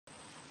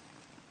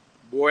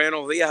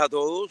Buenos días a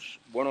todos.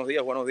 Buenos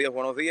días, buenos días,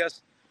 buenos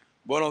días.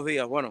 Buenos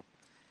días. Bueno,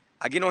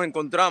 aquí nos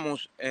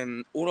encontramos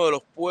en uno de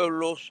los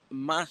pueblos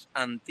más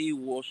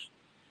antiguos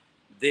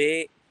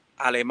de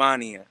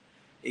Alemania.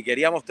 Y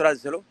quería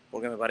mostrárselo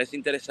porque me parece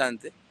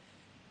interesante,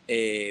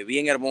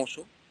 bien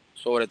hermoso,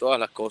 sobre todas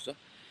las cosas.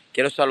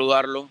 Quiero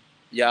saludarlos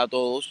ya a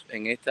todos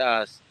en este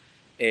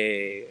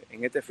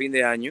fin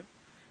de año.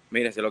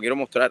 Miren, se lo quiero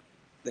mostrar.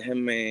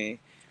 Déjenme,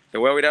 le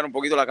voy a virar un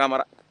poquito la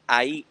cámara.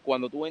 Ahí,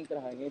 cuando tú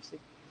entras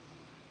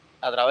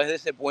a través de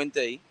ese puente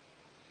ahí,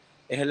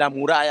 es la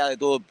muralla de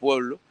todo el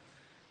pueblo.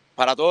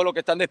 Para todos los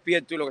que están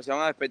despiertos y los que se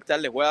van a despertar,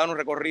 les voy a dar un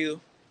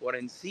recorrido por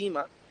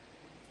encima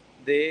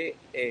de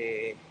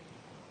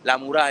la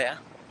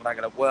muralla para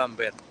que lo puedan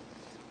ver.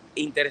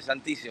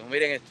 Interesantísimo,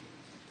 miren esto.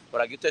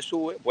 Por aquí usted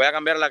sube. Voy a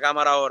cambiar la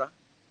cámara ahora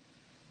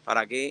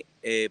para que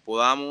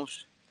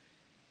podamos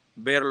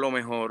verlo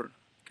mejor.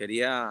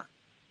 Quería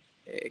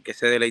que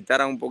se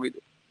deleitaran un poquito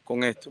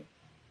con esto.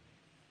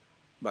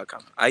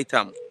 Bacán. Ahí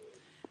estamos.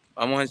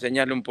 Vamos a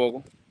enseñarle un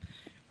poco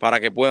para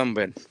que puedan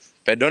ver.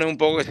 Perdonen un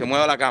poco que se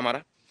mueva la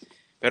cámara,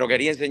 pero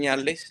quería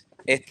enseñarles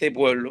este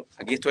pueblo.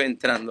 Aquí estoy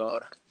entrando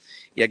ahora.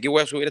 Y aquí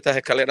voy a subir estas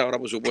escaleras ahora,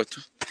 por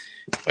supuesto,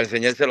 para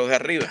enseñárselos de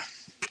arriba.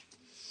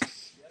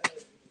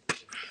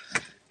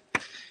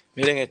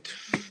 Miren esto.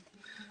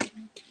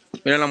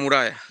 Miren la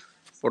muralla.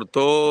 Por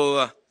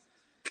toda.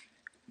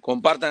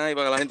 Compartan ahí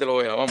para que la gente lo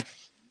vea. Vamos.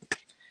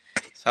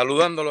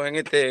 Saludándolos en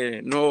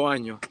este nuevo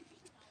año.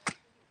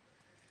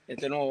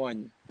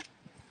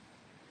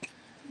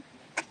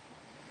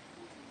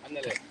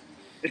 Ándale.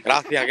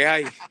 Gracias, ¿qué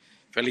hay?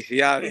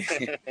 Felicidades.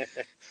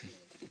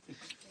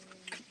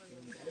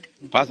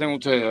 Pasen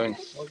ustedes, ven.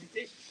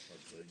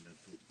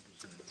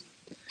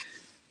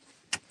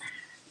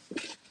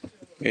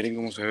 Miren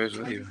cómo se ve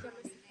eso ahí.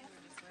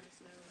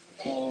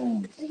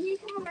 Oh,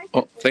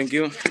 thank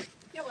you.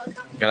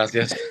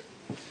 Gracias.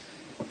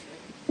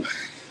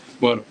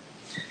 Bueno,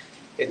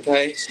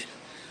 esta es...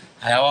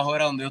 Allá abajo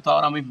era donde yo estaba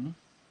ahora mismo.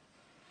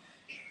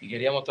 Y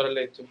quería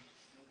mostrarles esto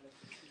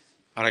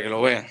para que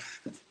lo vean.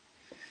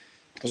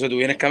 Entonces tú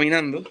vienes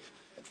caminando.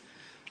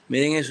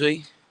 Miren eso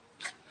ahí.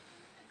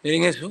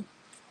 Miren eso.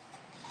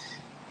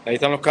 Ahí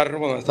están los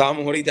carros donde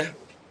estábamos ahorita.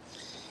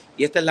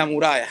 Y esta es la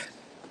muralla.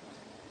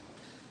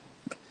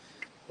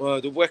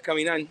 Donde tú puedes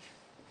caminar.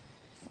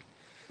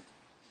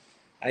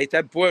 Ahí está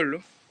el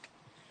pueblo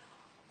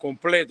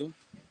completo.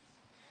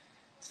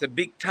 It's a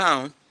big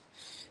town.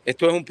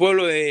 Esto es un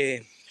pueblo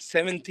de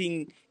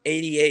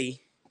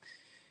 1788.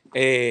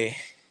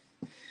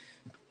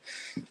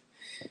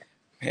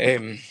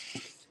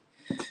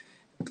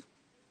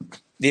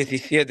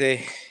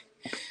 17.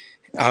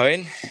 A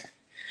ver.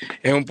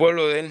 Es un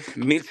pueblo del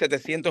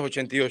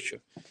 1788.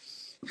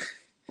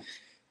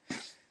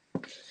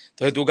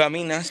 Entonces tú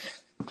caminas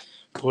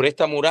por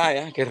esta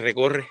muralla que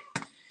recorre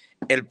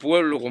el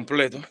pueblo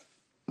completo.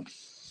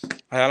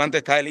 Adelante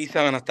está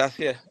Elisa,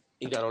 Anastasia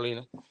y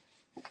Carolina.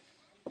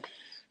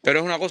 Pero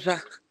es una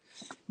cosa,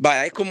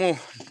 vaya, es como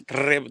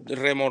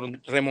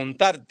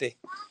remontarte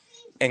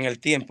en el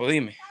tiempo,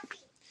 dime.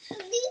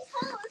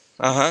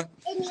 Ajá.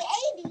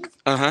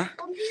 Ajá.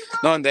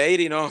 No, en the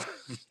 80 no.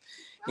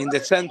 In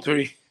the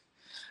century.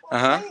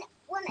 Ajá.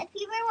 When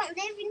people weren't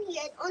living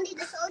here, only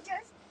the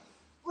soldiers,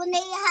 when they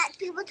had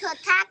people to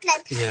attack,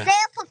 like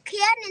they put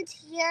cannons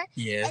here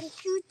and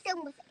shoot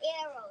them with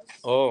arrows.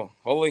 Oh,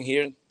 hold in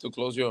here to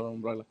close your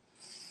umbrella.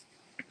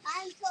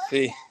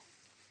 Sí.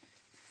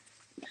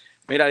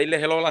 Mira, dile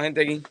hello a la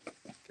gente aquí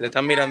que te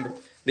están mirando.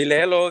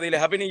 Dile hello, dile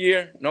Happy New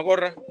Year. No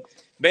corra.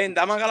 Ven,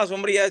 dame acá la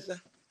sombrilla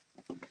esa.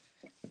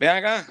 Ven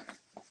acá.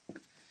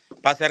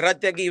 Para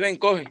cerrarte aquí, ven,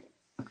 coge.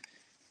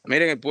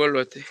 Miren el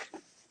pueblo este.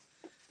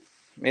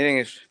 Miren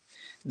eso.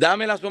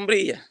 Dame la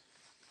sombrilla.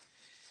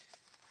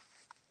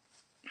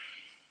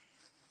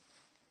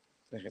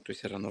 Estoy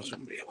cerrando la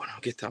sombrilla. Bueno,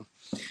 aquí estamos.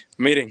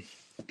 Miren,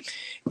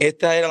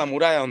 esta era la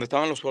muralla donde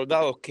estaban los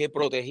soldados que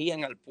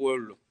protegían al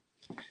pueblo.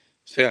 O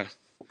sea,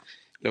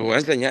 les voy a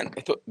enseñar.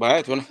 Esto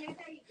no.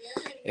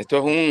 Esto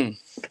es un...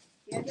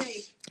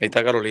 Ahí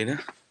está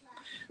Carolina.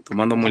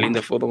 Tomando muy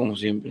linda foto como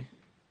siempre.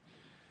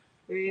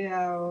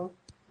 Cuidado.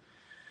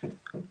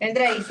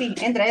 Entra ahí, sí,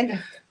 entra.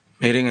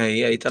 Miren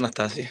ahí está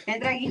Anastasia.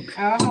 Entra aquí,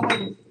 abajo.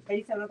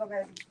 Ahí se lo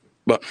toca.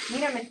 Bueno.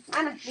 Mírame,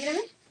 Ana,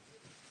 mírame.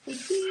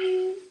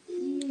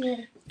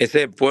 Ese es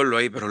el pueblo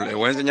ahí, pero les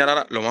voy a enseñar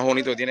ahora lo más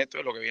bonito que tiene esto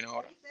es lo que viene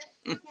ahora.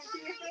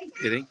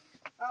 ¿Miren?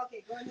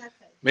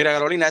 Mira,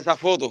 Carolina, esa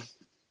foto.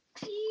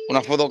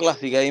 Una foto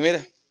clásica ahí,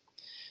 mira.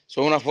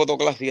 Son una foto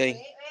clásica ahí.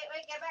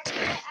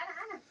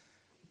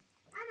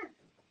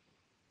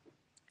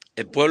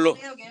 El pueblo...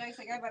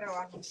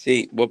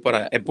 Sí, voy para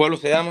allá. El pueblo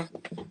se llama...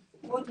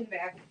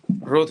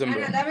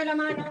 Rothenburg. Ana, dame la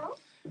mano.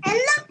 And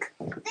look,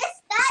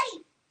 this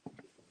guy.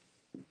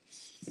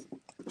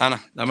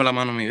 Ana, dame la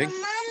mano a mí, ven.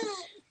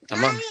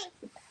 Mommy,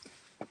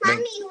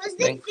 was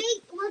that big?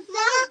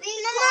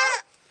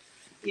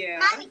 Yeah.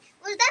 Mommy,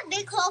 was that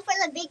big hole for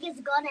the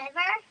biggest gun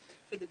ever?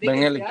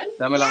 Ven, Eli,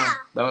 dame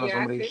la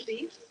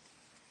sombrilla.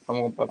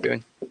 Vamos con papi,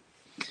 ven.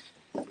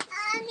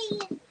 Mommy,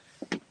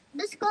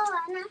 let's go,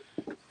 Anna.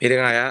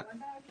 Miren allá.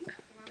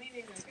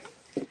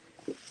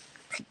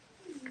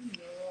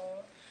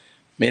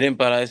 Miren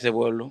para ese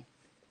pueblo.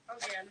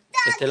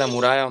 Esta es la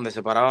muralla donde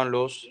se paraban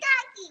los...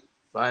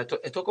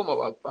 Esto es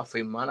como para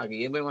filmar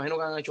aquí. Me imagino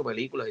que han hecho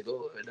películas y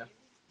todo, ¿verdad?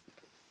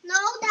 No,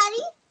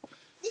 Daddy.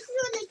 This is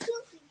where they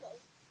kill people.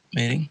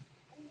 Miren. In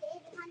the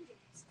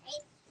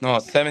 1800s. No,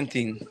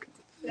 17.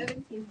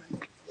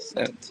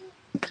 1700.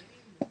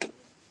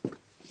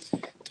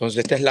 Entonces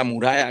esta es la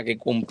muralla que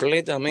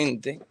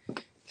completamente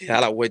le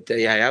da la vuelta.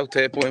 Y allá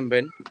ustedes pueden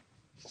ver.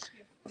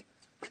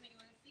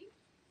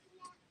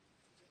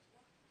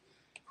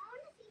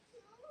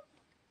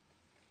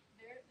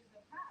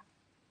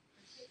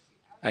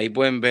 Ahí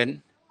pueden ver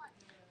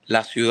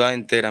la ciudad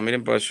entera.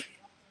 Miren por eso.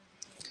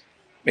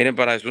 Miren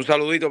para eso. Un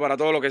saludito para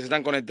todos los que se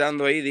están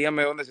conectando ahí.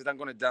 Díganme dónde se están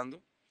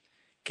conectando.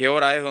 ¿Qué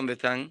hora es donde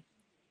están?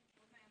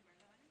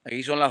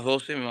 Aquí son las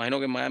 12. Me imagino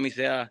que en Miami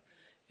sea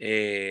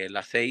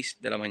las 6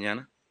 de la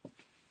mañana.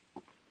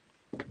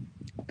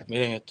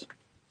 Miren esto.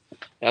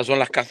 Esas son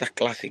las casas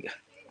clásicas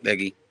de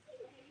aquí.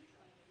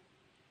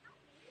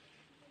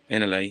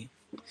 Mírenla ahí.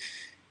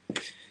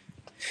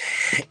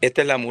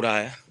 Esta es la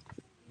muralla.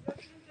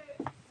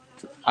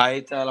 Ahí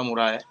está la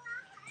muralla.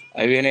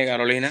 Ahí viene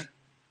Carolina.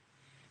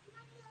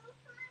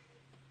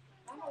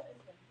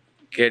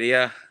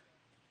 Quería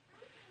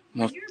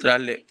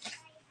mostrarle.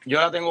 Yo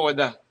la tengo,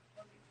 ¿verdad?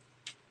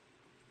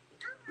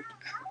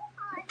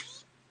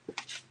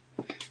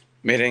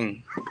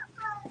 Miren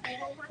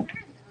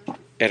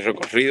el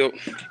recorrido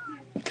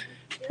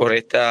por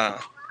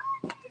esta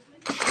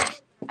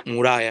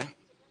muralla.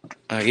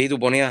 Aquí tú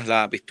ponías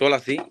la pistola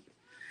así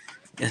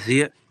y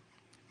hacía.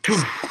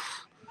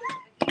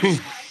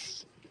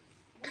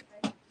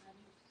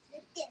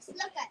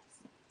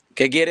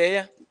 ¿Qué quiere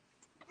ella?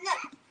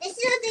 Look, this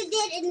is what they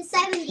did in the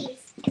 70s.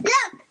 Look,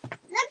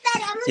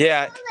 Daddy, I'm gonna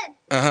Yeah. show them.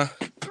 Ajá.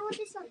 I want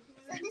this one.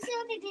 So this is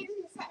what they did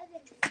in the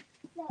 70s.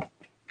 Look,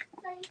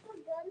 so you put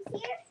guns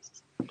here,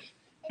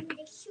 and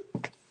they shoot.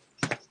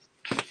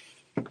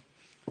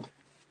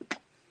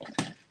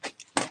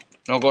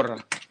 No corra.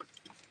 I'm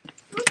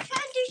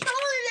trying to show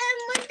them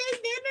what they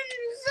did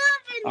in the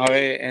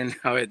 70s.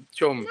 A ver,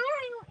 show me. No, it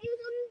was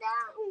on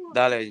that one.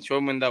 Dale, show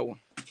me that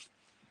one.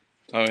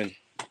 A ver.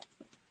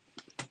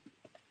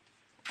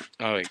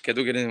 A ver, ¿qué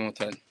tú quieres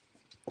demostrar?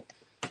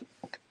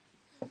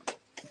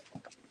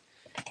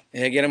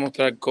 Ella quiere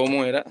mostrar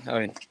cómo era. A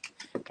ver,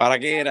 ¿para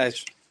qué era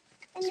eso?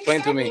 In the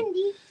Explain to me.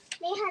 70s,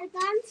 they had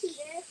guns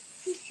here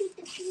to shoot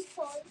the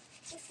people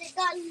with the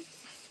guns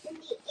and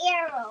the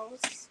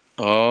arrows.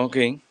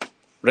 Okay.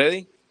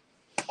 Ready?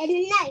 And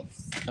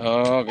knives.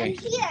 Okay. And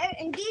here,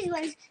 in these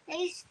ones,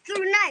 they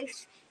threw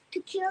knives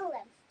to kill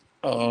them.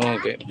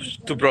 Okay.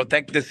 To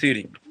protect the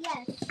city.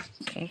 Yes.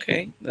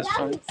 Okay, that's That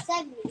fine. was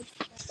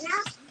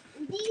 70s.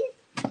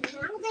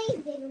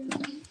 Nowadays, they don't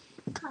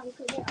come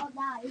because they all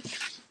died.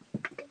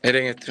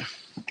 Miren esto.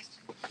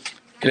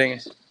 Miren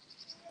eso.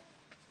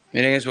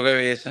 Miren eso, qué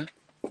belleza.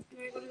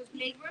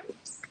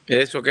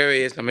 Eso, qué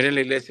belleza. Miren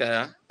la iglesia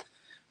allá,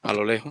 a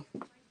lo lejos.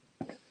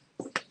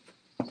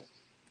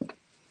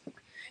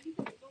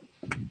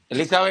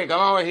 Elizabeth,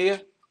 come over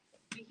here.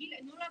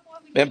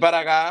 Ven para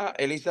acá,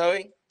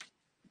 Elizabeth.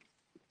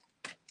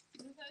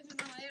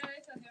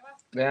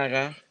 Ven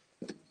acá.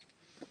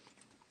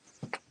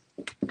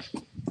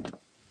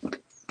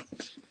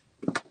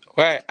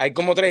 Oye, hay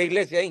como 3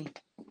 iglesias ahí.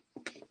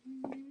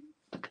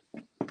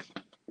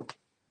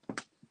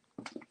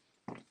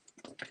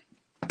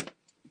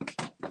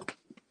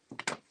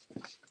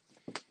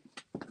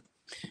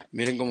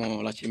 Miren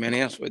como la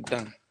chimenea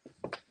suelta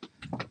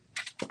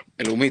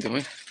el humito,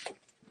 mira.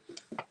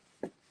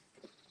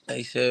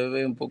 Ahí se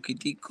ve un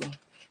poquitico.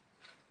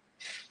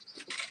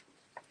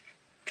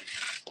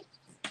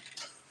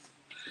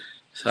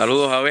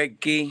 Saludos a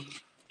Becky.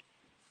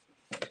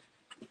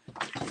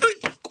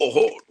 ¡Ay,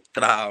 cojo!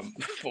 Un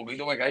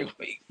poquito me caigo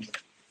ahí.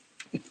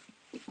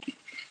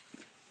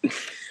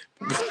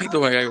 Un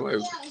poquito me caigo ahí.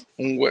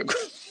 Un hueco.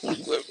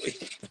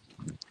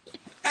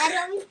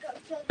 Ahí.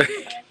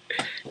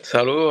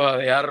 Saludos a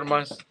De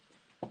Armas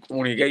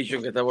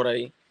Communication que está por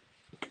ahí.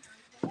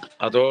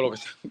 A todos los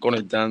que están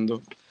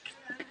conectando.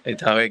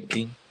 Está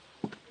Becky.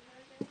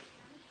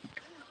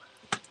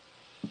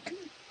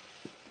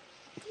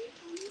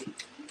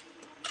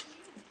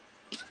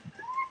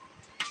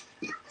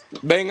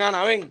 Ven,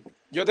 Ana, ven.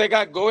 Yo te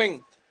cargo, ven.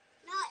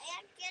 No,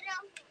 él quiere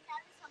darle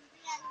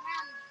sombrilla al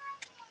ramo.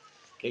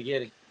 ¿Qué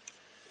quieres?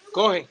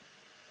 Coge.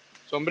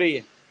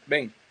 Sombrilla.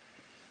 Ven.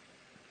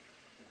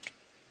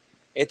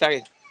 Esta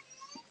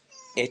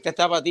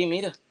está para ti,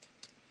 mira.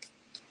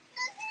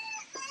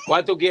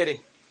 ¿Cuál tú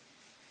quieres?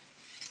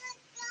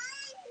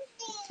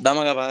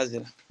 Dame acá para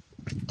dársela.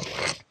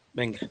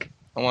 Venga,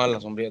 vamos a dar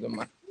la sombrilla a tu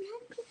hermano.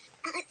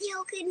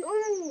 Digo que no.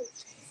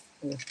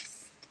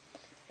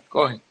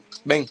 Coge,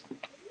 ven.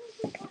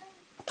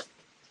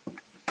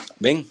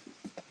 Ven.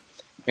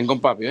 Ven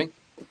con papi, ven.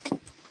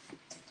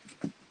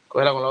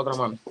 Cógela con la otra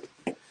mano.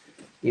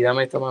 Y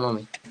dame esta mano a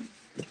mí.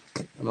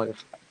 Dame acá.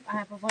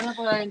 Ajá, pues ponla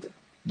por adentro.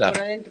 Dale.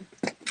 Por adentro.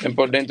 Ven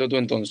por dentro tú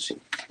entonces.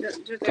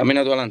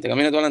 Camina tú adelante,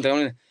 camina.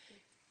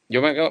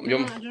 Yo me quedo. Yo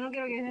no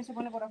quiero que ese se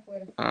pone por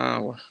afuera. Ah,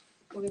 bueno.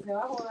 Porque se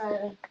va a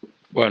joder.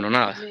 Bueno,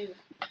 nada.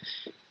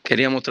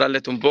 Quería mostrarles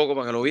esto un poco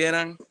para que lo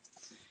vieran.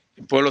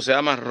 El pueblo se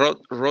llama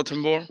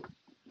Rothenburg.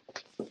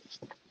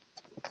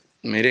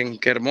 Miren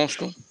qué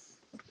hermoso.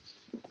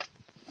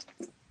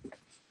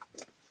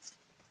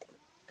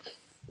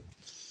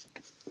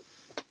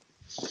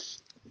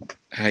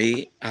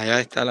 Ahí, allá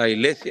está la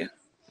iglesia.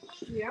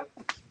 Yeah.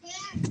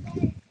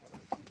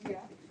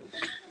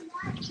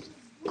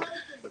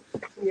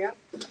 Yeah.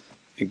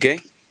 ¿Ok?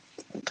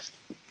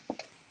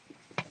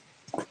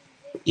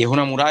 Y es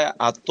una muralla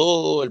a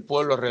todo el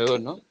pueblo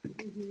alrededor, ¿no?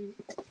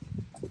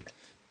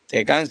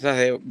 Te cansas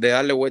de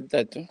darle vuelta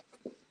a esto.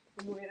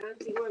 Como era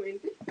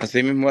antiguamente.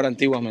 Así mismo era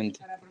antiguamente.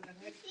 Para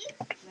proteger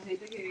la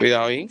gente que vive.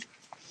 Cuidado ahí.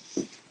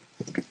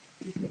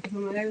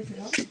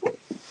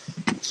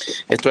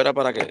 Esto era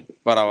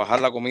para bajar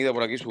la comida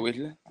por aquí y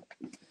subirla.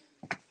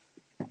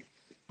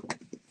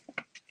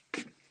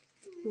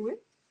 ¿Sube?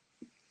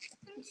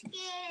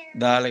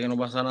 Dale, que no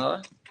pasa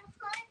nada.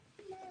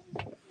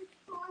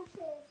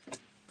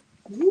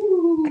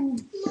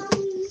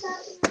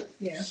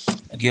 Yeah.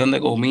 Aquí donde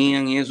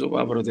comían y eso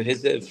para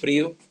protegerse del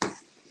frío.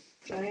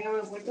 Hay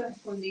una puerta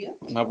escondida.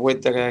 Una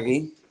puerta que hay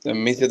aquí,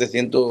 en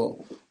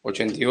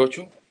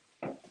 1788.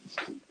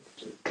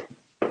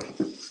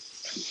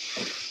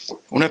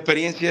 Una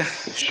experiencia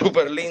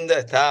súper linda.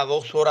 Está a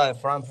 2 horas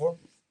de Frankfurt.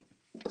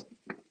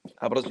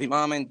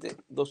 Aproximadamente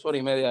 2 horas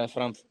y media de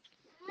Frankfurt.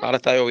 Ahora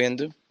está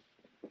lloviendo.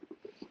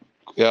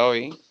 Cuidado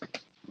ahí.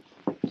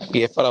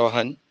 Y es para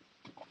bajar.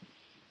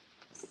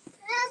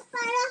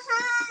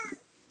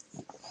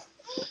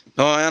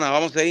 No, Ana,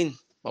 vamos a ir.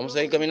 Vamos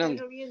a ir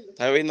caminando.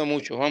 Está lloviendo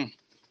mucho, vamos.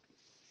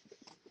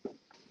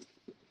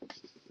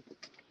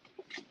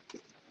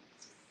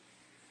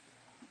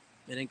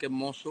 Miren qué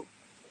hermoso.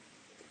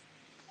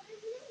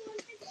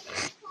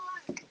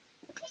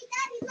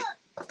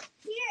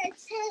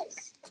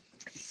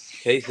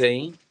 ¿Qué dice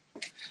ahí?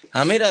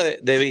 Ah, mira,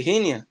 de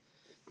Virginia.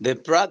 The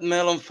Pratt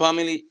Mellon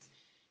Family,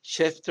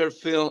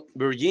 Chesterfield,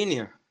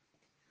 Virginia.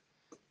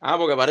 Ah,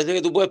 porque parece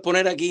que tú puedes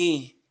poner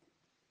aquí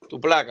tu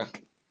placa.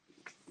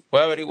 Voy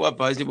a averiguar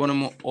para ver si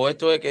ponemos. O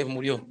esto es que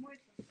murió.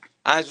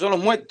 Ah, esos son los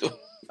muertos.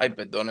 Ay,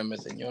 perdónenme,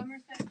 señor.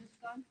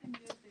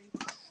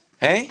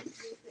 ¿Eh?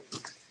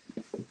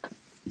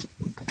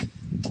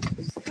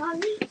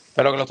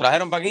 Pero que los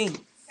trajeron para aquí.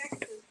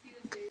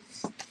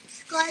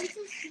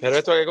 Pero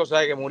esto qué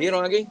cosa es, que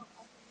murieron aquí.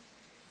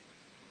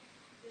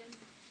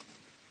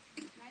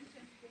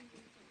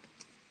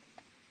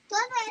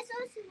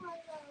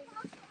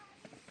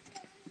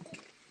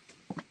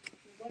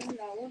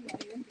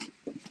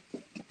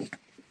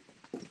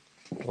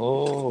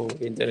 Oh,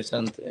 qué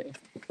interesante.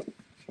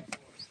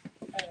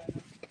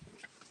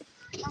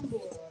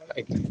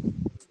 Hay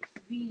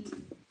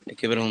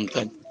que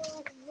preguntar.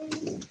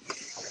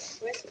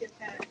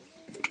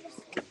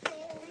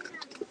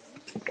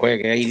 Oye,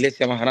 que hay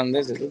iglesia más grande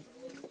ese, tú.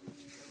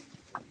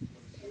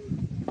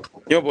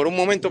 Yo por un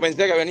momento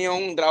pensé que venía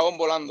un dragón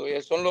volando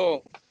y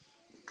son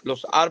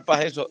los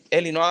arpas esos.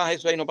 Eli, no hagas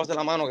eso ahí, no pases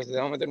la mano que se te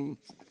va a meter un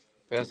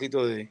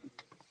pedacito de...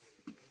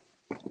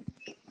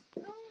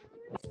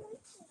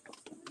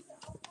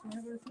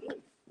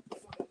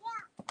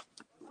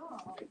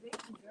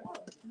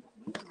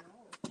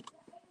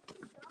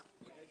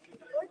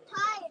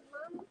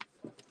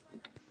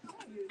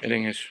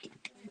 Miren eso.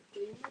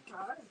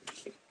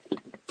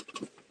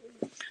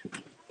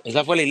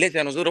 Esa fue la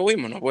iglesia que nosotros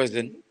fuimos, no puede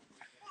ser.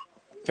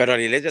 Pero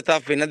la iglesia está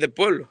al final del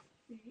pueblo.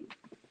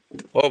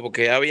 Oh,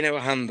 porque ya viene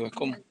bajando, es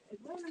como... El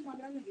pueblo es más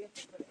grande que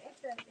este, pero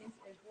este es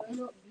el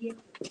pueblo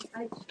viejo.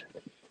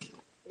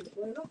 El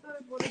pueblo está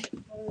por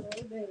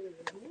alrededor del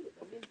muro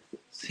también.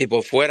 Sí,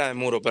 por fuera del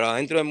muro, pero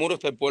adentro del muro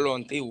está el pueblo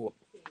antiguo.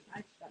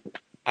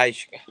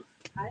 Eichka.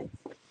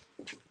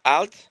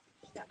 Alt.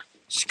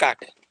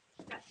 Skak.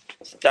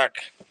 Stark.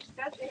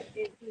 Stadt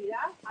es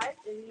ciudad, Alt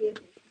es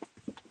viejo.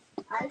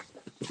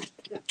 Altstadt.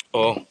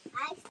 Oh.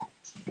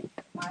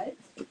 Alt.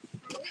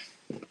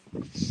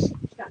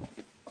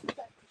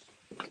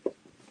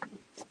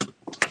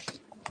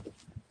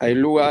 Hay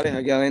lugares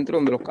aquí adentro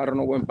donde los carros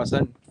no pueden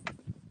pasar.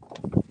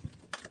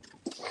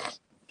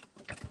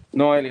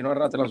 No, Eli, no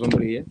arrastre la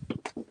sombrilla.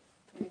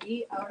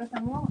 Aquí ahora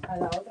estamos a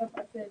la otra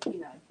parte del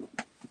final.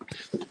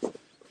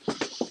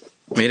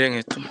 Miren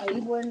esto.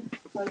 Ahí pueden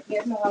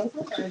cualquier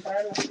auto para entrar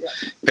a la ciudad.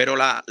 Pero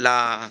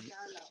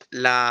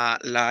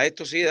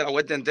esto sí, de la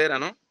vuelta entera,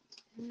 ¿no?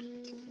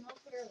 No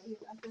creo,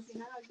 hasta el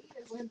final aquí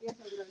después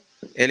empieza otra vez.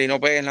 Eli,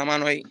 no pegues la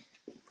mano ahí.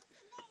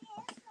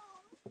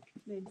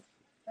 Ven,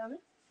 ¿sabes?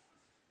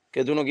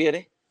 ¿Qué tú no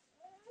quieres?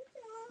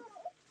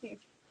 Sí.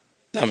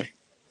 Dame.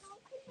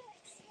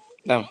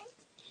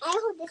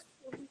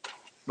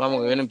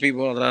 Vamos, que vienen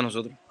people atrás de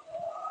nosotros.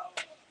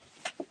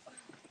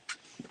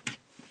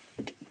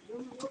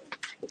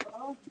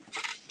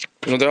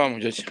 No te vamos,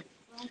 muchacha.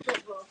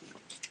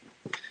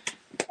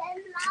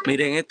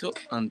 Miren esto,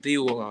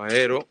 antiguo,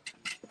 caballero.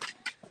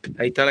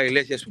 Ahí está la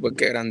iglesia, súper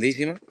que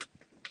grandísima.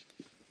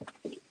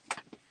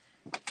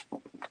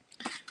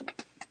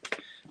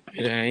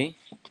 Miren ahí.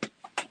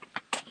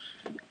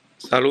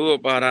 Saludos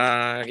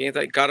para... ¿Quién está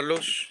ahí?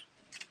 Carlos.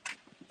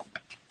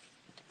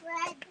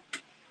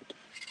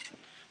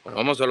 Bueno,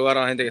 vamos a saludar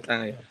a la gente que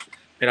está ahí.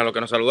 Mira, los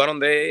que nos saludaron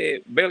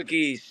de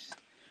Belkis.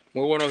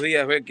 Muy buenos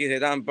días, Belkis de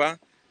Tampa.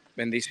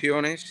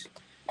 Bendiciones.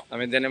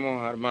 También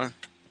tenemos Armas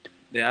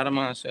de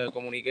Armas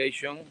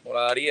Communication.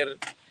 Hola, Dariel.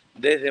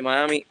 Desde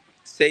Miami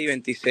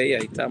 626,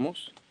 ahí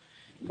estamos.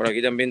 Por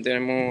aquí también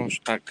tenemos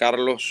a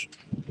Carlos.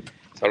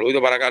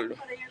 Saludito para Carlos.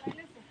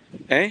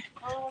 ¿Eh?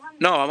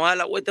 No, vamos a dar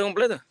la vuelta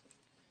completa.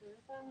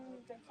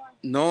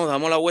 No,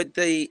 damos la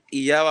vuelta y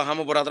ya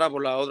bajamos por atrás,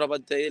 por la otra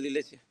parte de la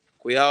iglesia.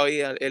 Cuidado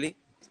ahí, Eli.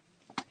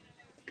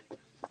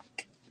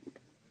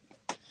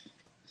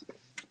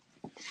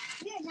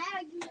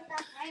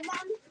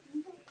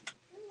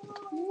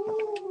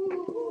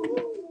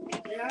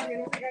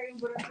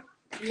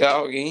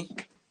 Cuidado aquí.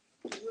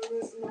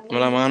 Dame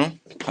la mano.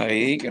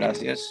 Ahí,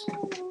 gracias.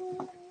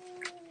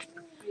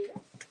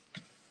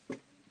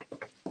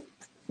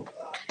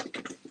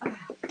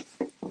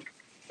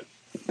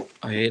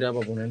 Ahí era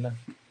para ponerla.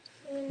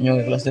 Niño,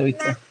 ¿qué clase de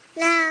vista?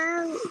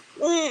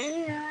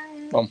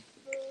 Vamos.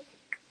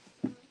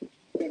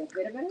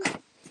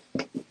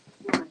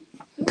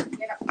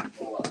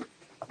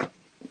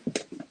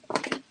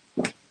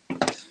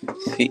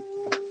 Sí,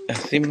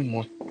 así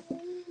mismo.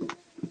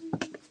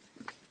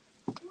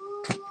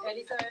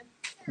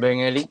 Ven,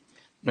 Eli,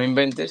 no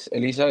inventes.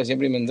 Elizabeth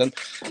siempre inventando.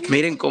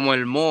 Miren cómo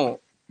el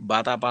moho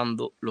va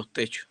tapando los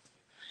techos.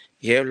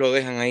 Y ellos lo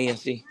dejan ahí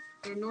así.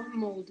 Pero no es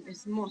mold,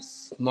 es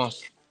moss.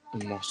 Moss.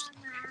 Moss.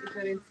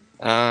 Diferente.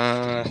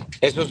 Ah,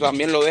 eso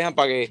también lo dejan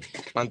para que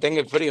mantenga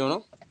el frío,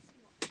 ¿no?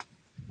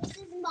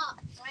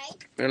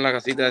 Miren la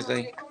casita esa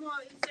ahí. Como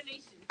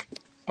insulation.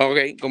 Ok,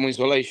 como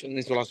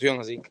insolación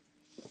así.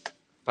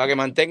 Para que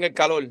mantenga el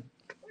calor.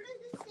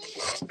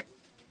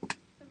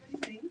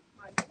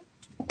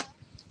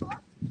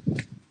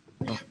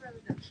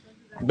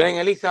 Ven,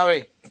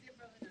 Elizabeth.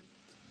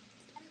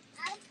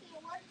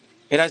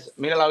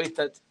 Mira la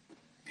vista.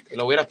 Te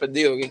lo hubieras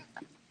perdido aquí.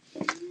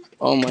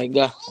 Oh my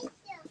God.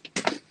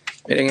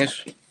 Miren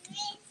eso.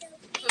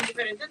 Son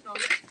diferentes, ¿no?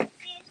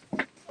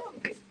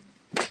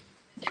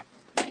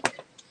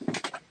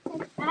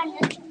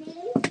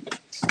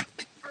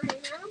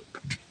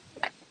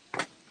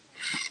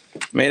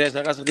 Mira,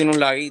 esa casa tiene un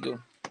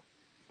laguito.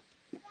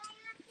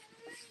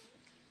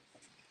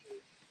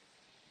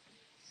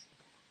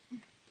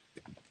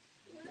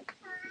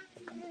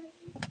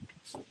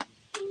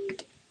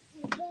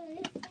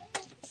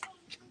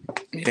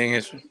 Miren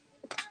eso.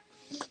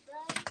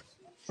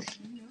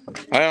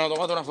 A ver, ¿nos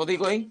tomaste una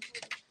fotico ahí?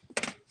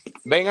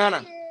 Ven,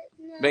 Ana.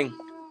 Ven.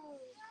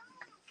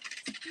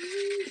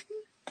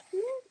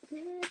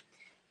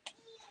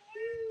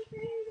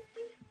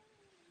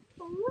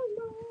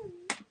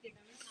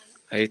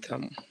 Ahí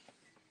estamos.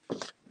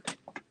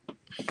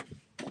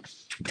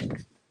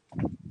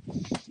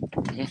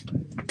 Ahí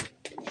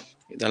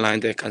está la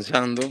gente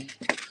descansando.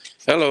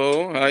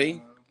 Hello,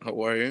 hi.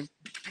 How are you?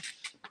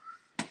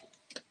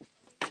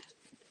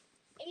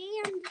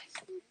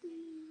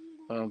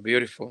 Oh,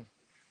 beautiful.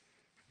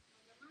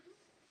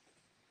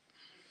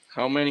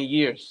 How many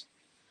years?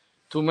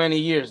 Too many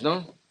years,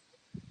 no?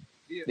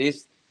 Yes.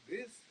 This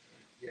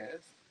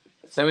Yes.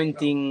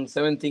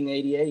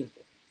 1788.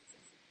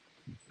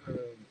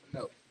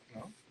 No.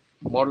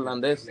 More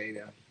than this.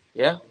 Later.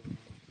 Yeah?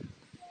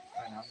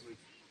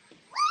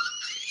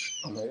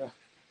 Oh my God.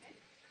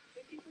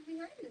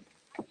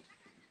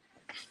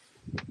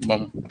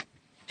 Vamos.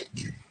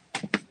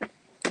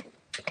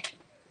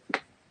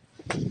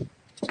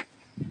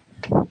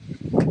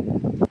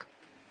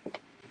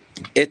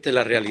 Esta es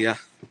la realidad.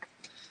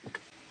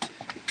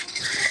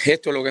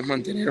 Esto es lo que es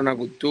mantener una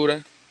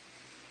cultura.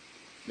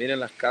 Miren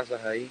las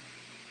casas ahí.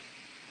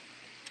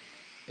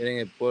 Miren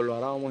el pueblo.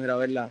 Ahora vamos a ir a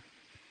ver la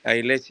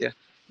iglesia.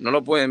 No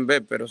lo pueden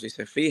ver, pero si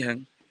se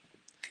fijan,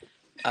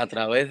 a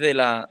través de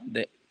las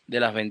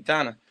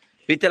ventanas.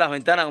 ¿Viste las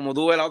ventanas como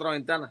tú ves la otra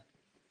ventana?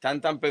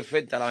 Están tan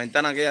perfectas. La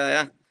ventana aquella de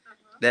allá,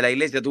 de la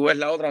iglesia, tú ves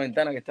la otra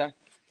ventana que está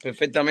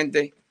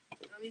perfectamente.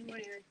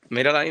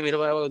 Mírala ahí, mira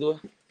para allá que tú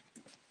ves.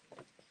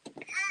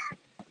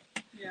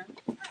 Yeah.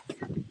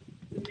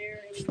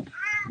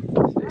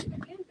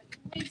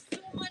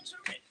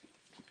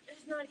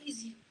 It's not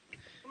easy.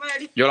 Come on,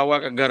 Eddie. Yo la voy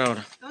a cargar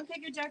ahora. Don't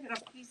take your jacket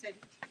off, please, Eddie.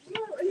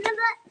 No,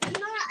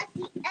 at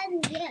the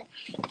end yet.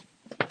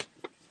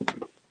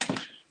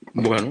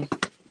 Bueno,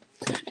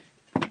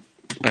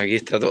 aquí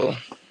está todo.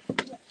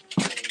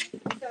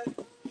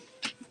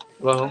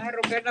 Abajo. Vas a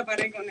romper la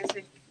pared con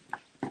ese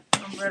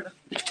sombrero.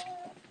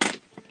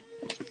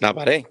 La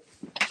pared.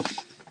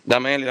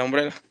 Dame la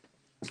umbrella.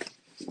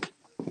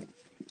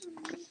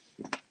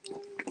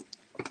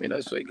 Mira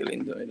eso ahí, qué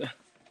lindo, mira.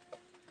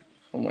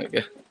 Oh my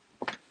God.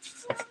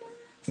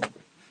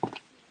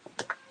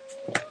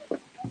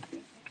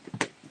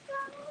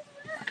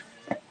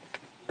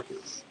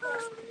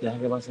 Deja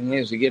que pasen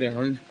ellos si quieres,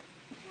 ¿no?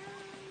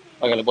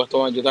 Para que le puedas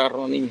tomar, yo te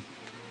agarro a la niña.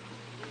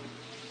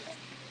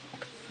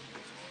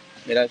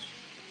 Mira eso.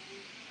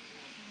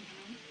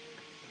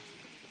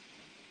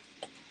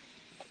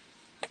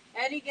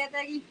 Eli, quédate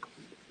aquí.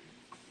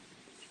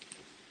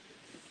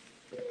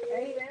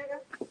 Eli, ven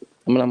acá.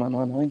 Dame la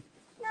mano, Ana, ven.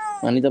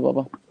 Manita,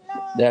 papá.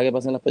 Deja que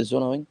pasen las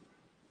personas, ven.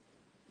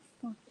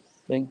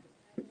 Ven.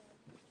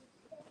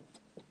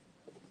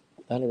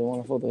 Dale, toma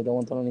una foto que te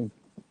aguanta la niña.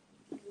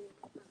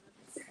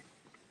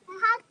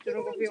 Yo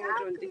no confío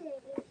mucho en ti.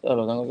 Yo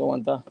lo tengo que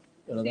aguantar.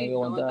 Yo lo Sí, tengo que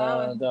aguantar.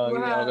 aguantaba. Tengo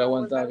Tú vas a que aguantar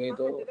aguantar aquí más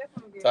todo. el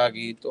teléfono que- Está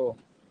aquí todo.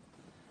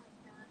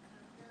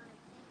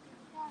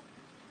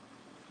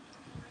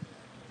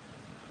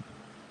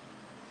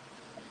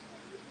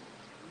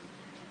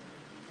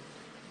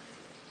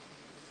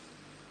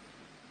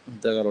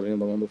 Está Carolina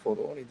tomando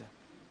fotos ahorita.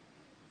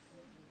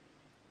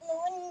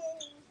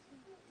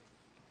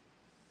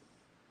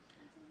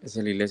 Esa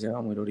es la iglesia,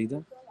 vamos a ir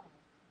ahorita.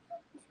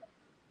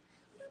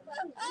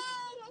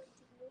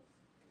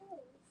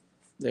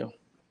 Deo.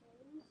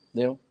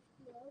 Deo.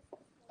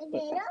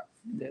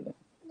 Dedo.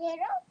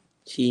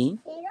 Sí.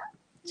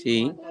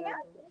 Sí.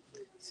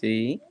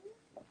 Sí.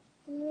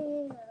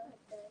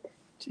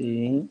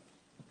 Sí.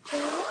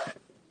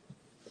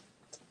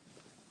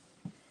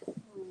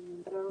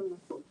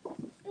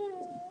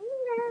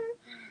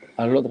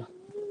 Haz la otra.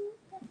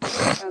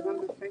 Está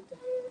tan perfecto.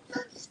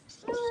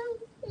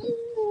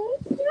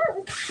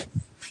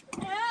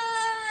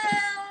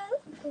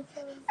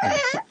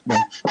 Ven.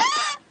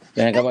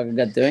 Ven acá para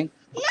cargarte, ven.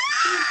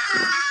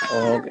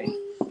 Ok.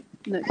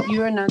 No,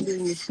 you are not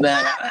doing this. Ven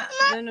acá.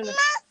 No.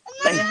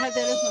 Deja el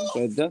teléfono.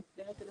 ¿Suelta?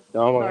 Deja el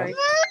teléfono. Vamos para acá.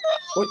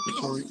 Uy,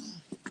 sorry.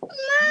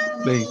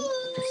 Ven.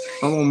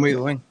 Vamos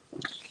conmigo, ven.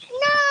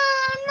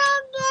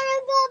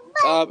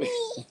 Papi.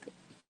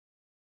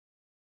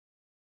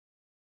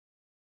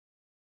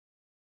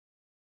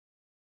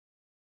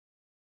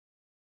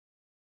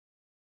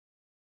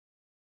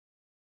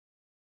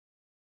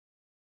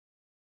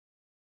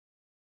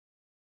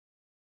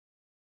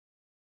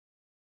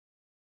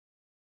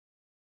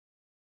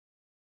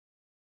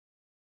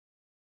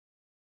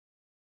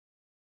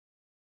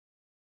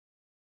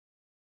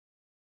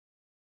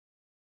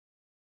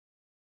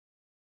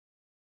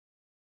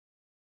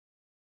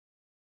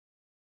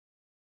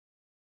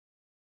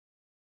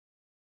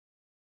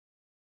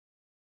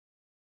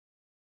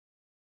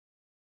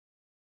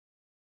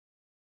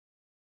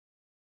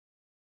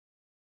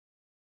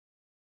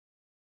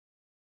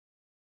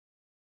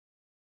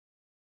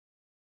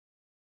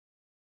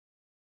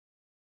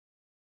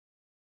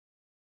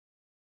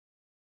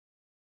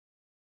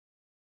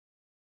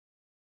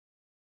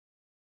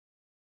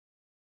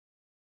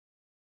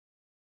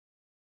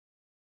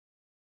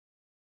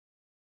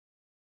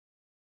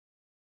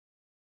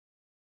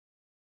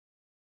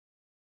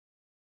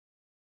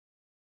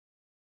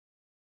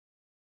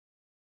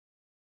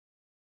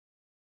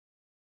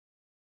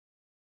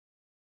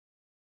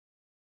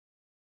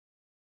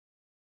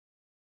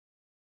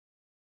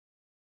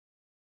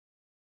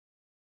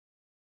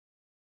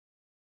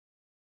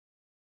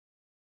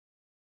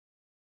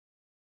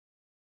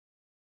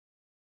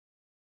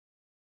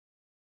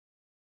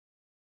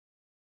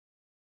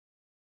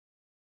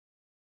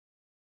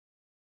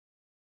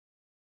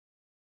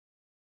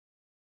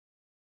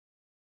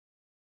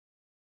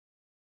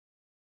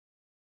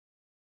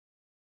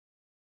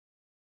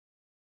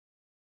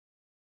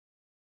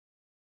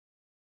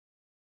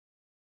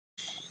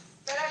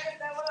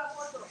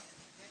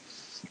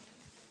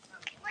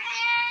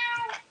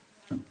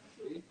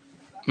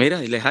 Mira,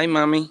 dile hi,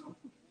 mami.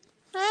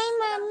 Hi,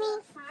 mami.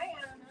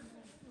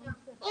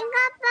 ¿Y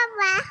papá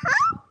abajo?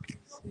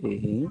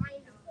 Sí.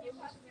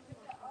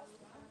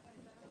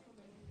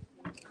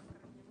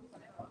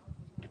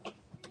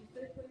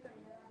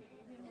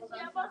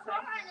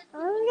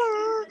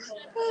 Hola,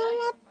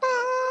 papá.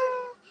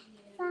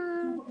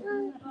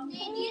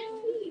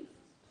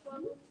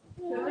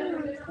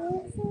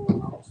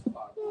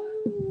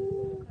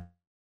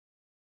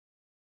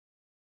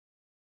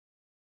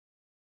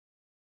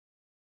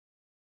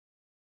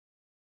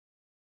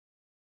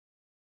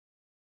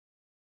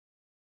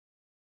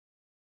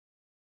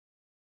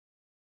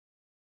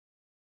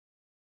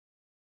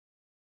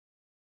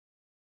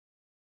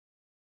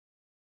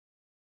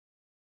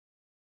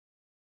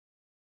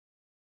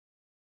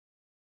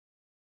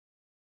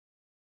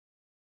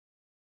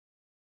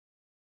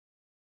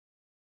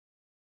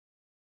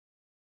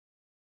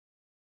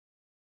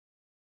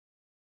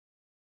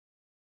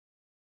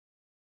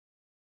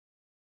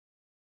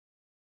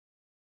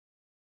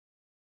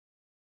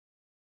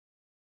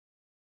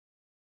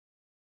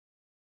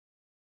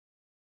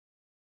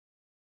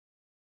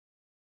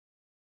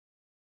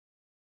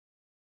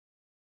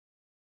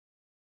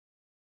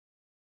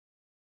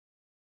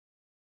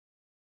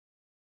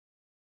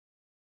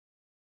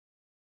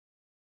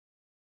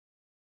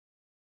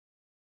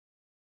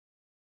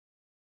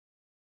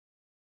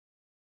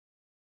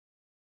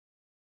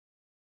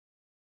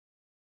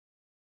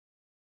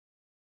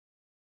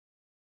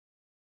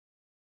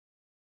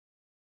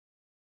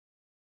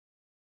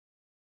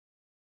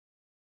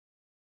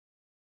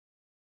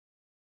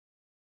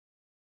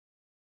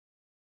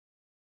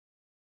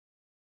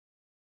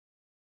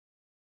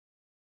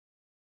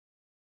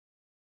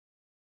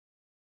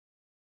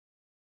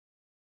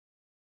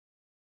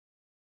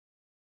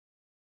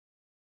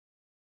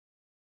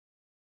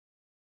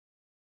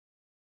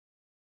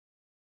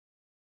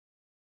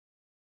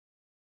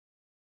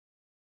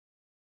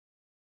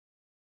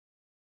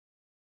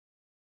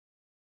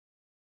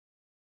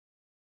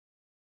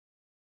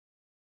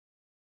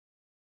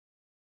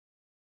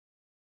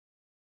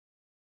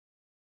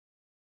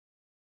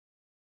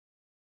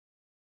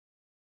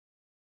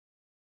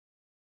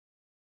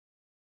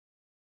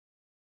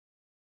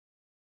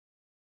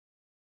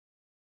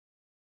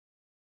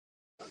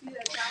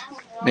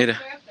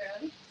 Mira.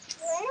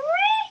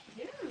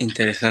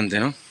 Interesante,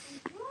 ¿no?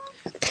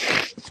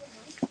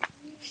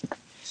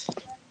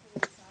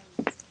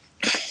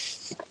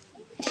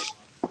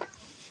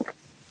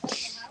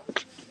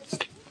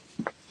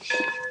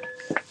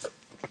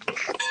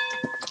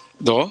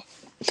 Dos,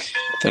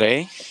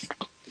 tres,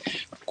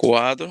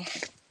 cuatro.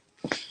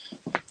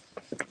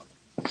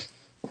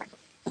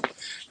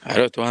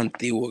 Claro, esto es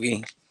antiguo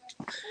aquí.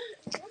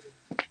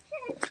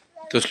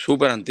 Esto es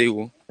súper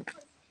antiguo.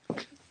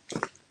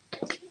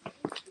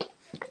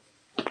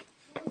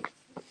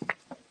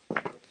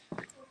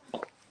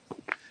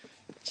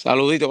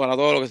 Saludito para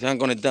todos los que se van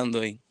conectando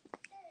ahí.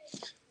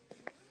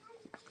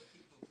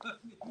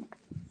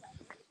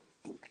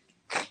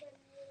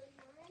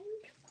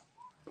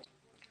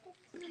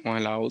 Vamos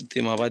en la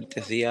última parte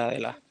así ya de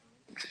la...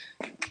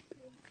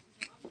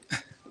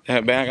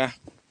 Ven acá.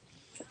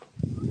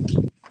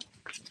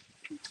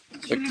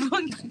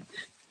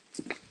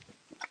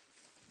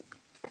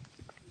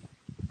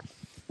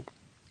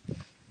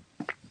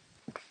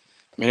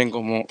 Miren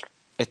como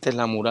esta es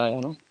la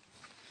muralla, ¿no?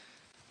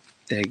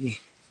 De aquí.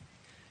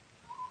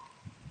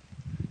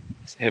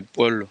 Ese es el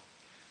pueblo.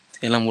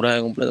 Tiene la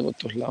muralla completa por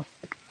todos lados.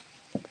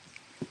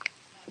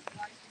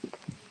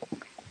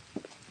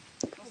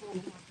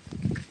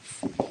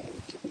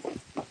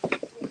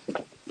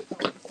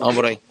 Vamos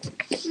por ahí.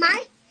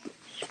 My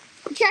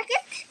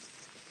jacket?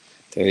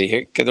 Te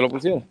dije que te lo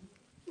pusiera.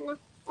 No,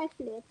 I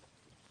flip.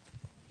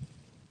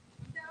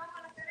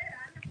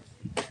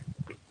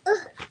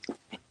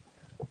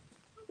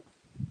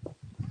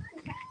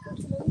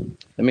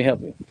 Let me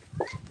help you.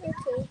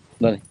 Okay.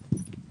 Dale.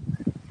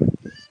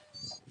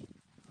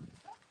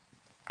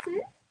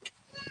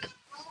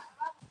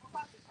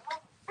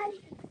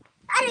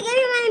 I give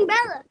you my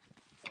umbrella.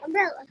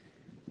 Umbrella.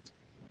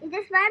 Is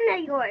this mine or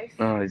yours?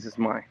 No, this is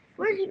mine.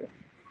 Where's it?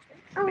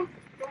 Oh.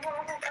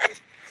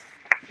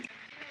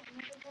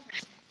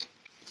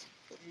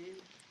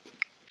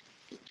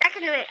 I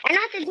can do it. I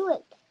know how to do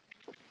it.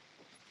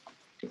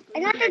 I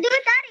know how to do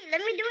it, Daddy.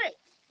 Let me do it.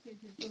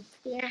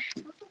 Yeah.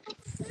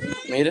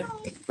 Mira,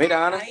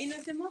 mira, Ana. Ahí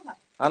no se moja.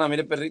 Ana,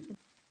 mira el perrito.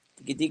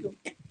 Chiquitico.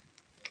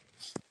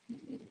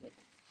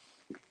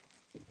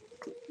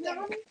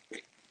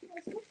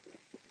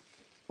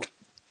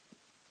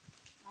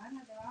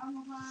 Ana, te vas a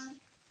mojar.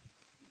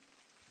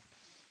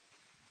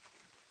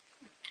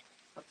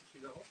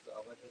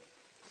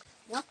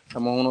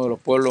 Estamos en uno de los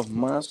pueblos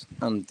más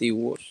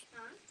antiguos.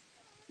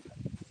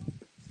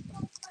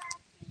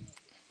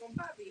 Con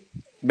papi.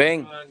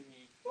 Ven.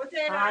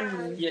 Ponte la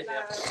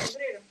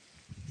sombrero.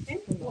 ¿Eh?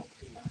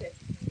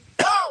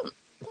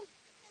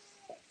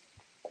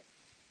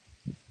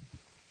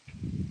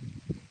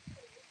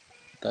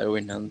 Está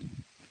lloviznando.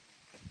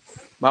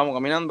 ¿Vamos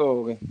caminando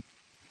o qué?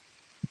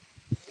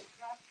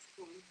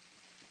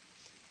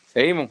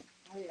 ¿Seguimos? Sí,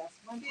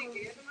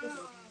 que yo tomé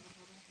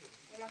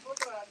una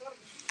foto de la torre.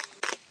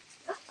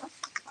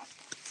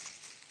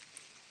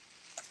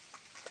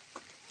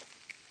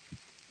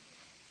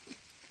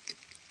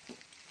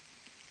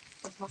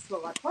 Das machst du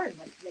aber toll,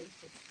 wenn ich das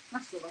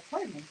machst du aber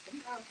toll,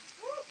 Männchen. Ja?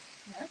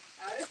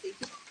 Ahora sí.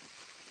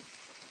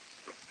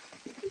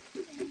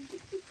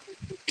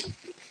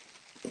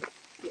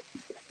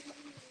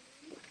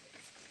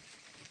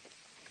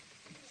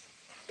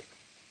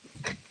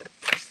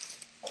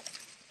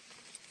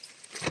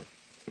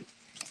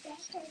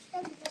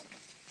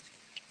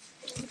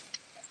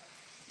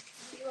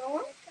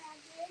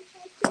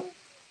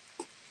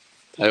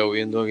 Está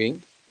lloviendo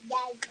aquí.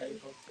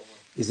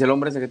 Dice el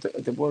hombre ese que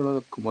este pueblo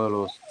es como de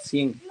los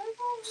 100.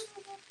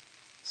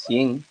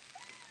 100.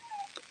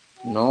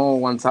 No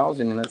 1000,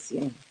 sino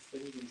 100.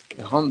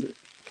 100.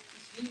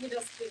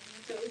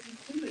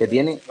 Que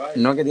tiene,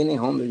 no que tiene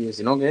 100,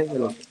 sino que es de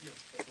los...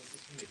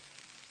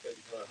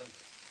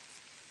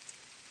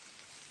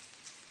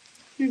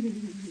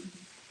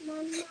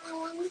 Mama, I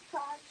want to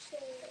touch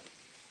it.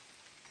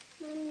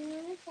 Mommy, I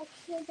want to touch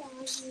your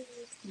doggy.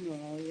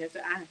 No, you have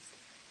to ask.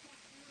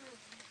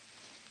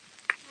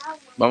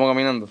 Vamos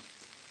caminando.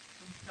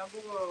 Está un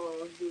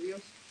poco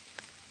lluvioso.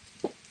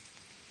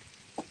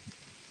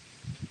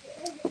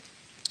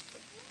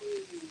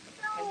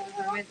 Hay una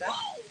tormenta.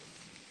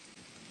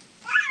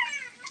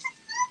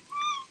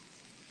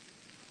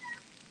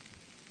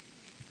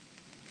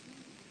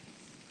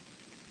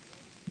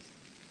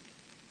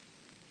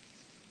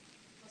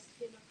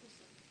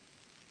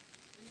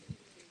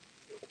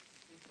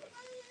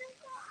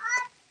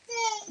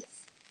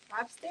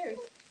 Upstairs?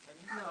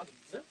 No.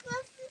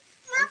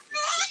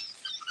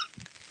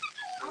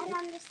 I don't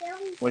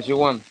understand. What you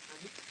want?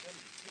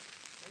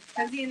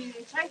 Because in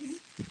Chinese,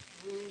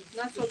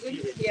 not so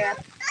good. Yeah,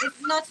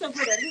 it's not so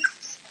good.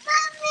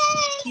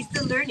 He's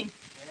still learning.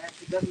 And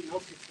actually doesn't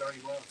milk it very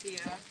well.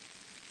 Yeah.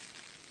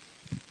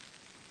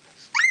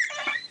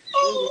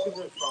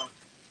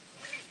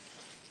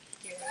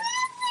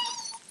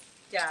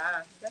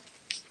 Ya.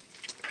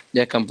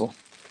 Ya es campo.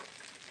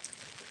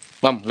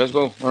 Vamos, let's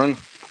go. Bueno,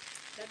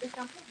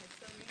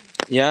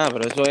 ya,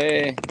 pero eso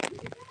es...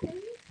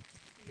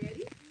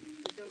 Ready?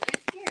 Don't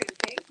get scared,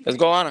 okay? Let's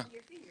go, Ana.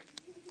 Your finger.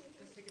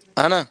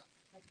 Ana.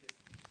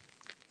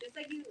 Just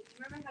like you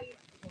remember how you.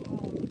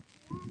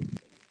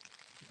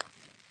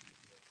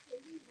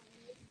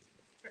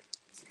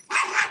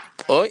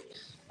 Hoy.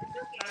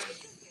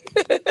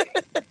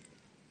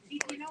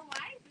 You know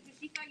why? Because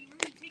she thought you were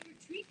going to take her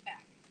treat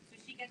back. So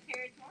she got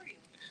territorial.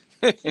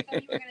 She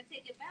thought you were going to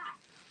take it back.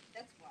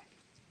 That's why.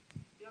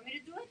 You want me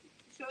to do it?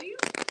 Show you?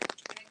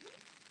 Can I do it?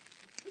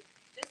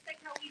 Just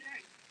like how we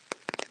learned.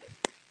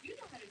 You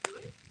know how to do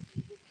it.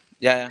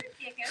 Yeah.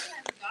 Yeah, Kevin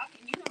has a dog,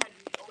 and you know how to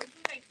do it. Always do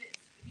like this.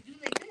 If you do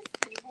like this,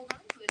 then you hold on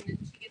to it, and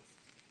then she gets,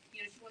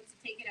 she wants to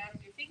take it out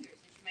of your fingers,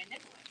 and she might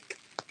nibble at it.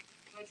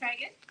 You want to try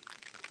again?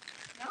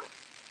 No?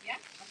 Yeah?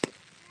 Okay.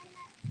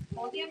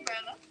 Hold the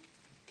umbrella.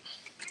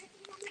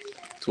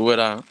 Tú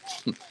verás.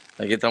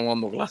 Aquí estamos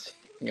dando clase.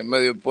 En el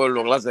medio del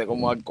pueblo, clase de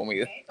cómo dar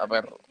comida a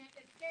perros.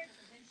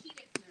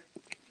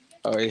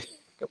 A ver,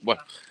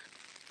 bueno.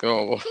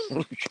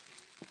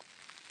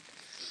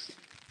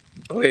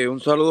 Oye, un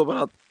saludo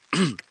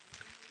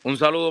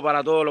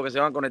para todos los que se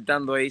van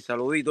conectando ahí.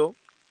 Saludito.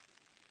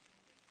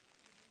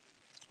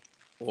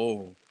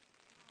 Oh.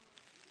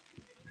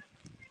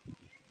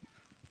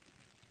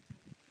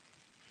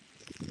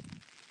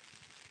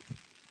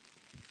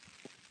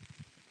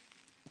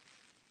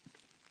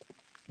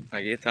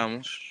 Aquí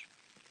estamos.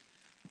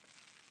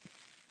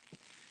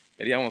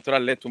 Quería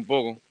mostrarles esto un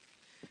poco.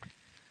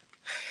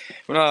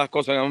 Una de las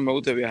cosas que a mí me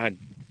gusta es viajar.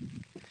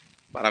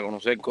 Para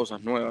conocer cosas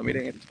nuevas.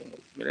 Miren esto.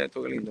 Miren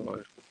esto, qué lindo. A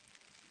ver.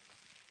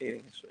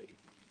 Miren eso ahí.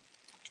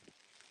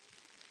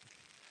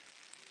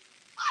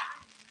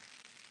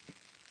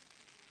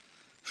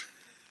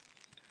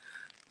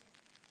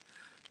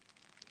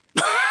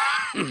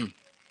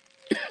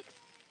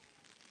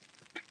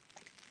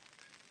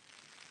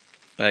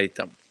 Ahí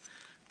estamos.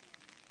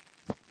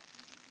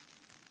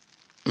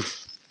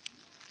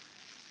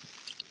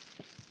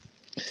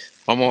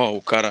 Vamos a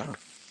buscar a...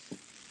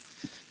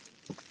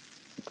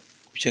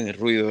 Escuchen el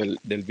ruido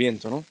del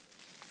viento, ¿no?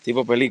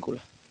 Tipo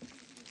película.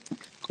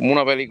 Como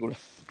una película.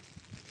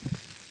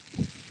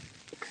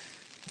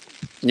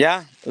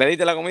 ¿Ya? ¿Le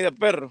diste la comida al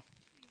perro?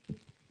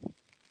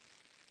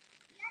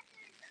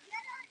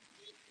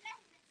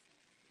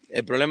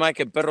 El problema es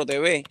que el perro te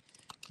ve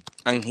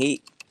and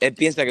él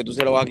piensa que tú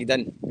se lo vas a quitar.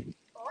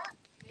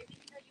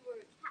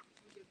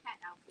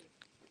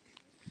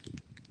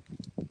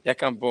 Ya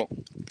escampó.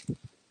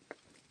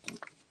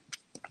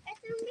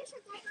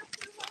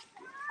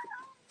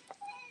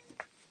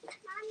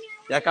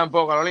 Ya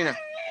escampó, Carolina.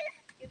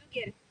 ¿Qué tú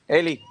quieres?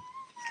 Eli,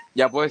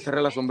 ya puedes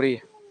cerrar la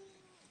sombrilla.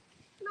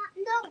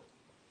 No.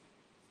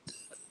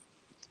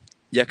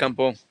 Ya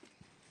escampó.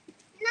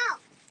 No.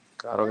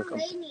 Claro que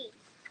escampó.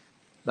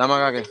 Dame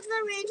acá que.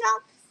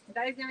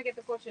 Daddy's gonna get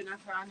the coche, not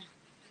for Ana.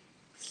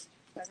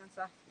 Está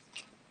cansada.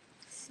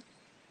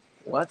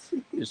 What?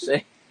 You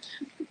say?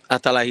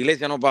 Hasta la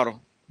iglesia no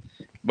paro.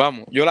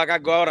 Vamos, yo la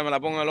cargo ahora, me la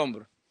pongo en el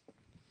hombro.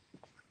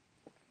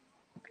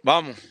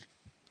 Vamos.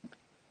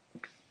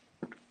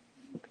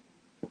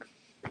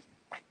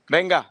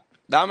 Venga,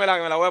 dámela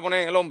que me la voy a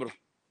poner en el hombro.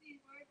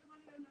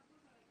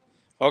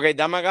 Ok,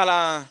 dame acá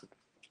la...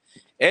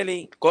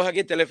 Eli, coge aquí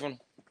el teléfono.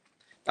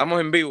 Estamos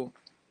en vivo,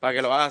 para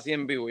que lo hagas así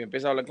en vivo y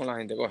empiece a hablar con la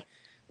gente. Coge.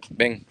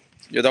 Ven,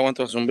 yo te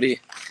aguanto la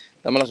sombrilla.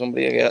 Dame la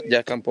sombrilla que ya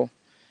escampó.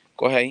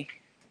 Coge ahí.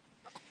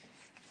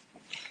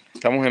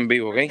 Estamos en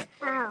vivo, ¿ok?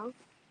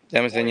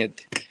 Déjame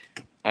enseñarte.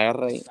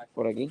 Agarra ahí,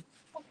 por aquí.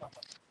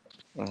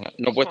 Ajá.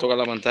 No puedes tocar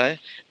la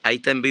pantalla. Ahí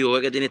está en vivo,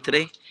 ve que tienes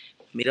 3.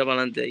 Mira para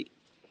adelante ahí.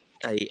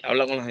 Ahí,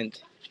 habla con la gente.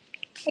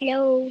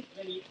 Hello.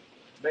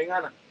 Ven,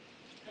 Ana.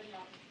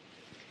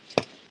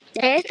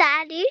 There's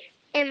Daddy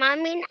and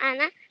Mommy and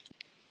Anna.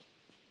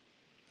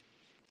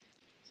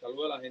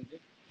 Saluda a la gente.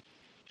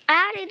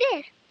 I already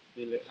did.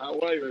 Dile, how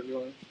are you,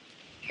 everyone?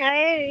 How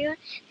are you?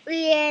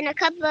 We're in a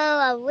couple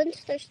of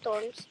winter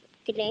storms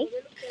today.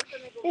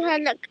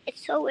 Look,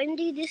 it's so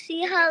windy to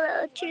see how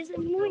the trees are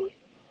moving.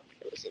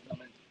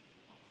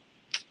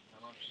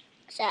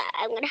 So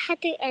I'm gonna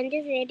have to end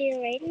the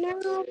video right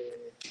now,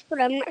 but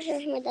I'm not sure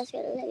if that's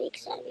gonna let me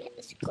extend it.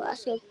 Let's go.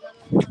 So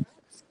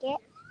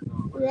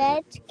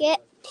let's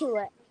get to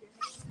it.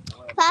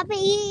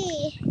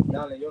 Papi.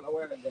 Dale, yo la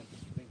voy a vender.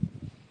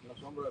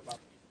 Los hombros de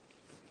papi.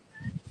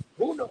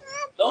 1,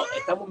 2,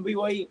 estamos en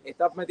vivo ahí.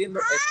 Estás metiendo.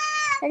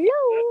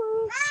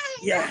 Hello.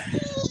 Ya.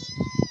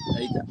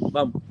 Ahí está.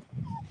 Vamos.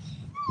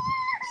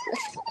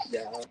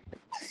 Ya.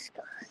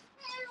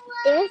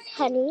 There's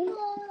Honey.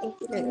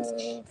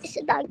 There's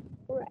a dog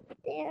right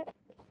there.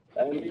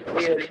 Dame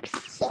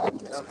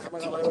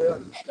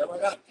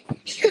acá.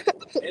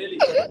 Eli.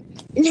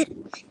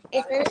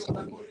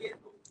 Está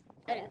corriendo.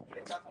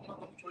 Está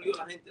tomando mucho lío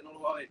la gente, no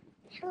lo va a ver.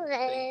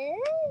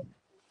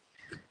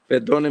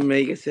 Perdónenme,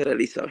 hay que ser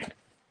Elizabeth.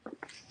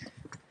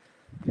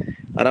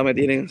 Ahora me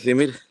tienen así,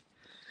 mira.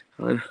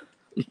 Bueno.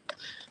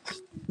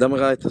 Dame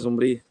acá esta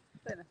sombrilla.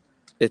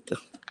 Esta.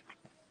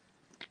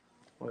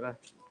 Acá.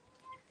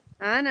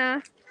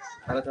 Ana.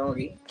 Ahora estamos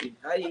aquí.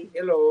 Hi,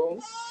 hello.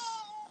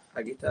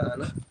 Aquí está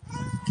Ana.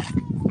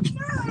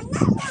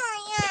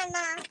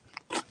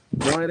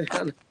 No eres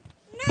Ana.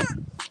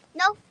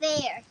 No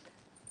fair.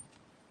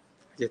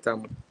 Aquí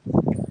estamos.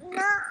 No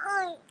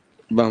hoy.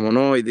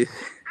 Vámonos hoy, dice. I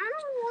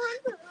don't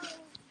want to.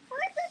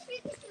 Where's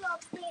the picture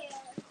up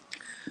there?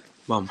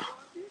 Vamos.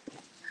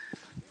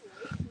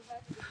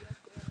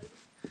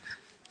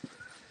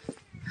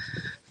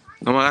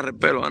 No me agarre el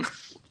pelo, Ana.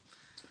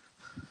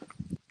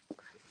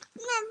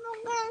 Never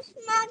gonna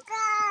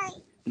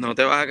smack. No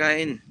te vas a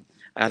caer.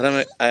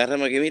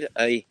 Agárrame aquí, mira.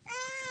 Ahí.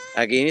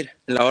 Aquí, mira.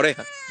 En la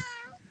oreja.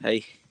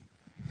 Ahí.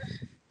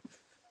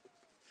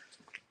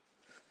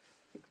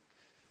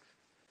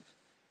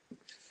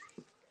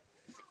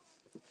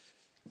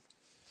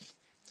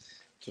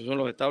 Estos son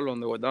los establos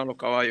donde guardaban los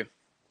caballos.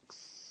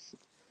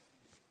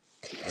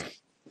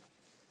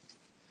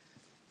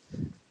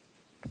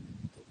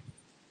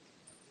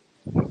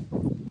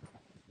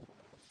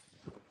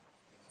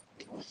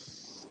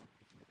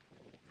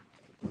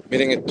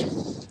 Miren esto.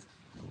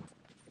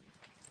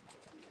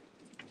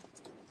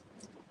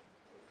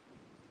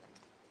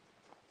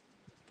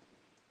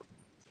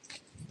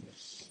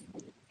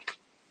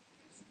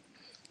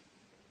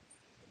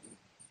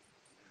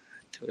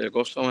 Qué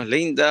cosa más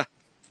linda.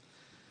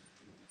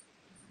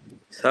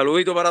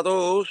 Saludito para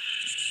todos.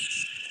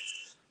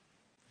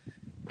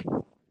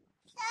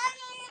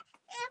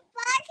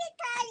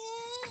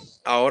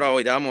 Ahora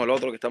hoy damos el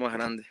otro que está más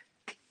grande.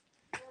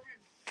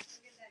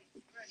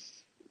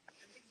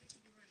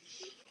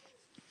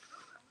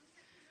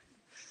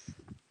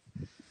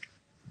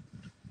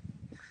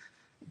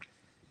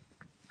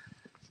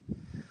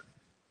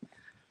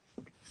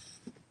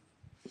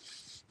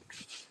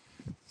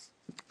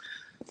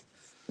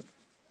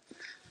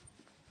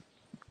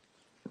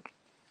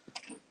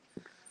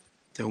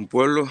 Este es un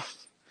pueblo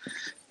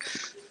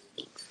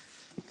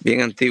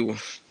bien antiguo.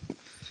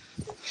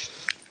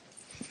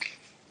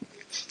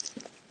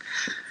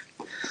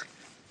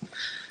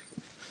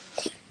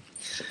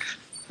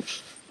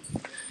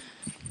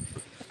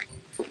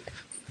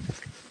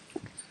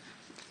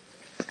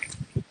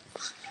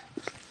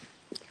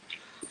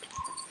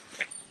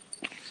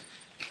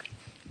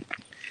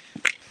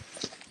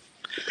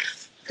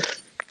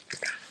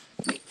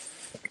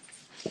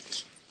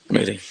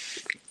 Miren.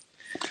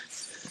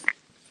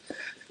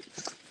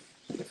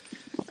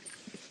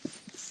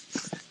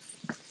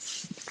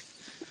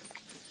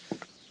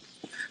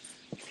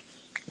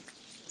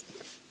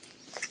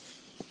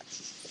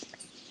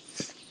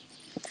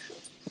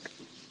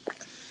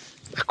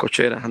 Las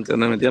cocheras, antes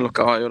donde metían los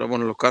caballos, ahora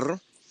ponen los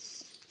carros.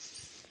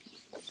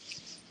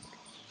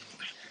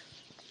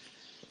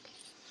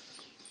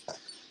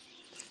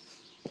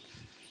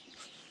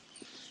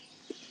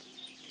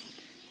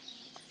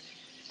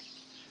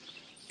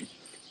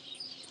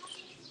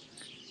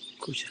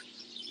 Escucha.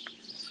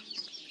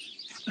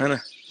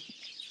 Ana.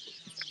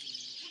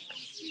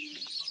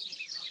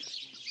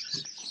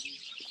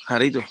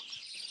 Jarito.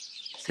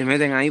 Se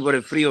meten ahí por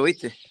el frío,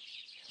 ¿viste?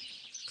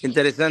 Qué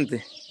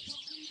interesante.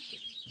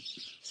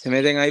 Se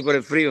meten ahí por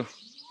el frío.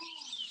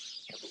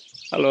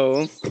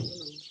 Hello.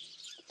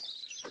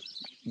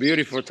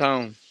 Beautiful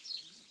town.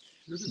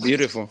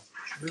 Beautiful.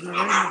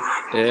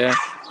 Yeah.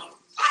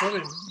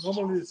 Sorry,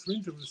 normally it's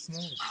winter with snow.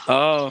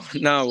 Oh,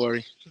 no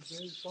worry.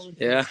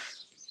 Yeah.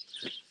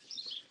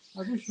 I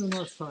wish you a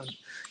nice time.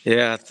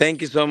 Yeah.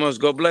 Thank you so much.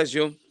 God bless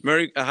you.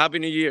 Happy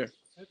New Year.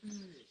 Happy New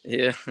Year.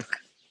 Yeah.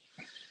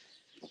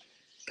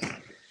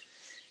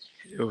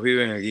 Ellos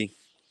viven aquí.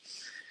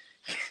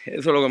 Eso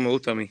es lo que me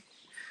gusta a mí.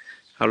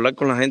 Hablar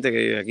con la gente que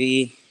vive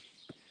aquí.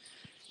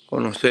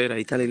 Conocer.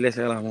 Ahí está la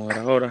iglesia de la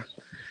moderadora.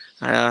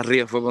 Allá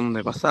arriba fue por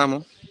donde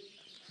pasamos.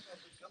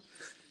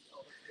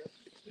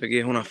 Aquí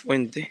es una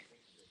fuente.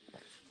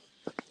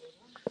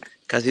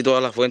 Casi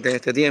todas las fuentes en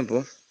este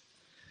tiempo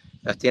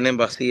las tienen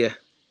vacías.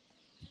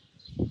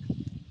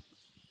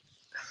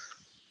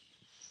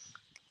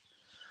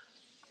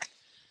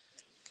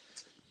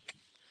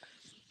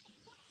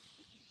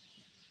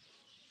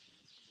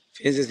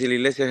 Fíjense si la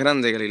iglesia es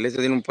grande, que la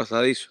iglesia tiene un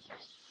pasadizo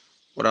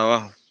por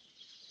abajo.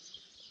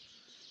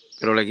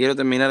 Pero le quiero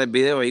terminar el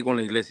video ahí con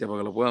la iglesia para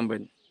que lo puedan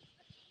ver. I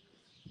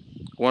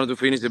wanted to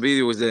finish the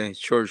video with the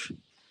church.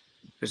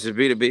 It's a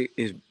very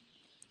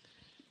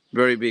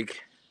big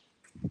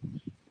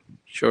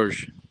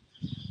church.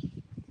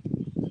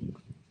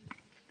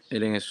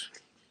 Miren eso.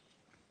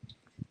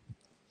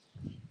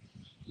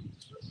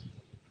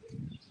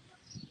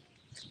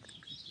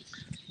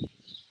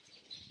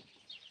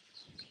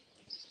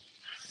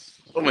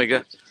 Oh my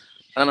God.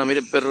 Ana, mira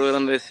el perro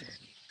grande ese.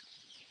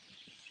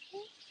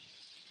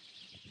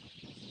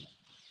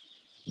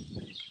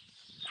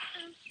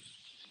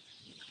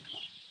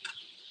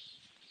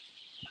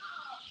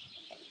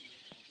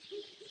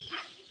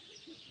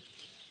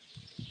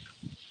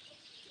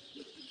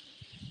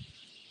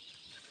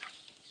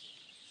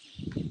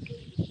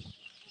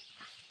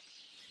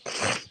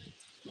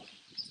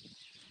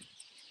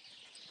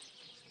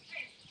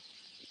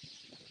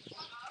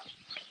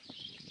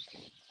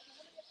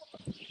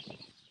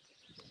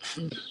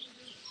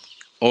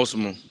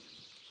 Osmo.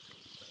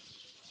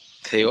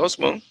 Hey,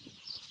 Osmo.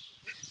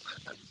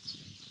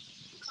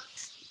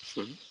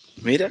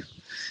 Mira,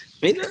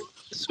 mira.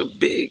 So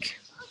big.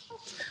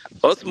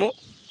 Osmo.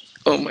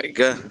 Oh my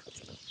God.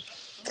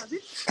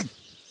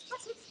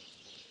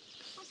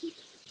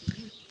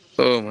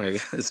 Oh my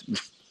God. It's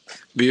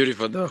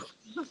beautiful dog.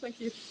 Oh, thank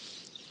you.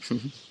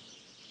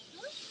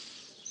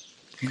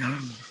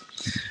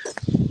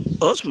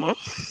 Osmo.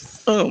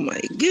 Oh my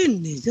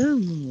goodness.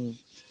 Osmo.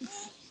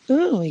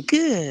 Oh my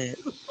God.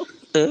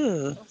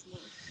 Oh.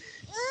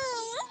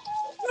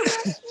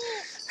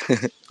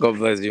 God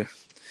bless you.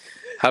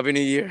 Happy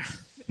New Year.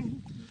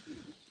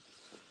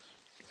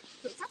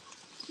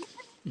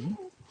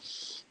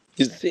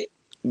 You see?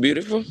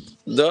 Beautiful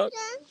dog.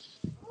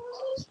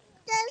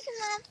 That's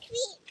not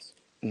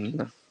sweet.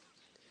 No.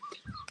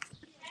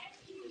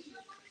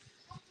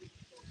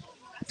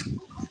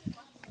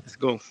 Let's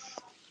go.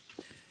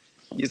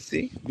 You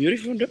see?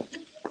 Beautiful dog.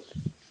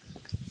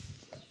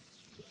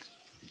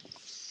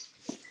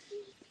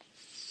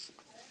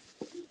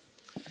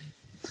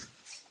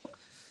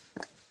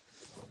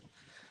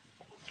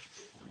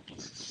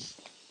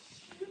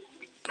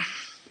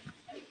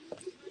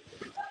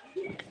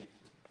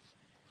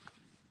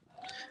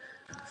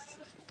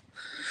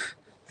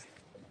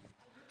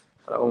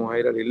 Ahora vamos a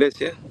ir a la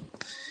iglesia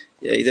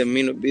y ahí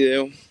termino el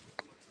video.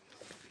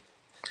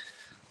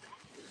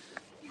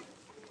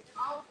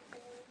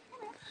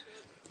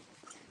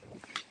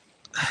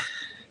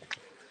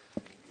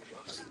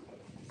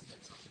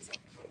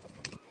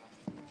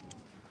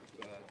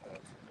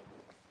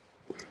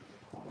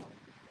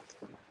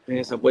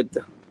 Miren esa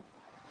puerta.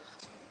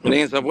 Miren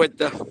esa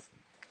puerta.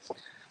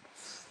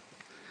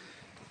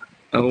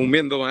 Aún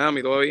viendo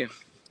Miami todavía.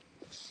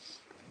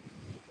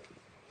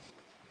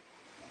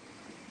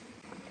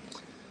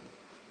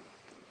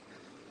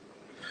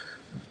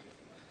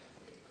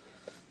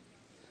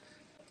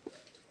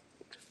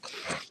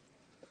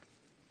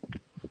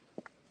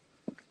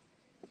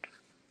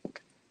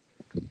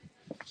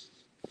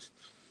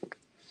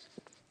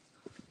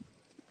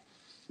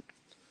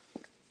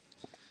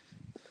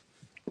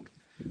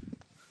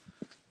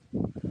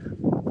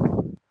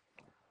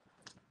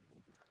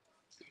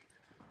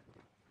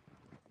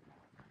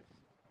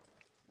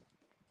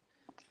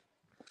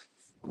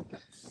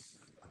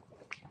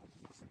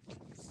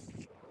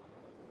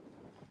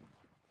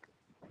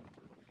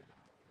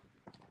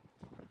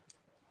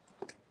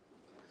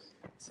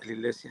 Esa es la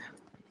iglesia.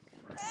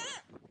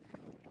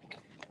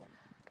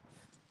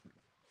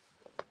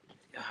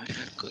 Ya,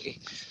 mira,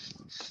 aquí.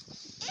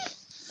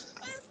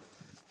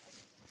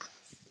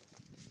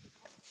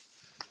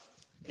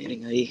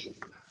 Miren ahí.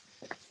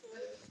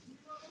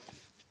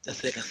 Ya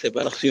hace la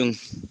separación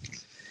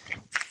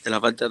de la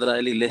parte de atrás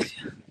de la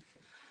iglesia.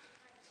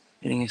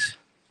 Miren eso.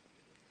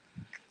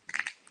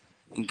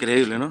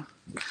 Increíble, ¿no?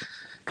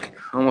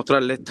 Vamos a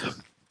mostrarle esto.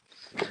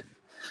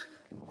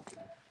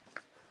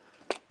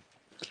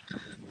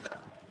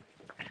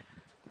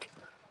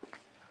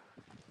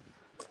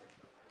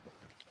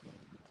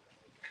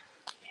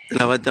 De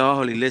la parte de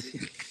abajo de la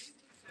iglesia.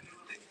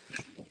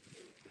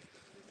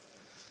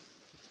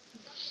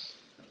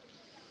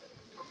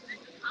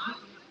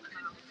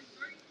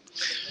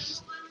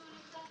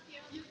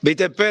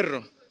 ¿Viste el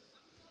perro?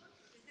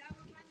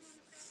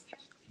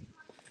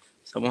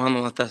 Está mojando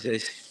Anastasia,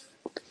 dice.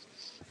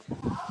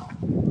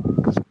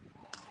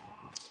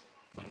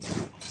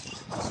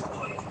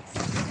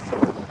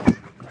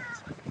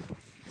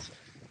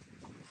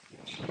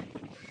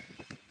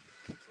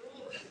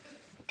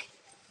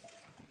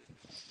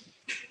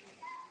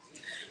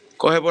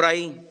 Coge por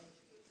ahí.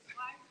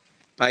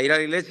 Para ir a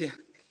la iglesia.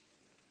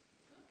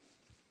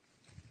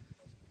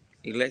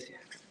 Iglesia.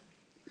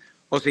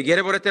 O si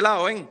quiere por este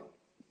lado, ven.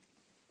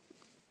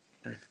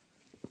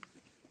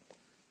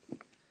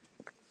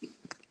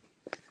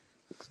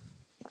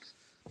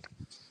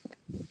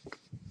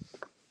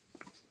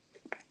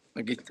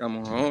 Aquí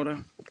estamos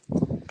ahora.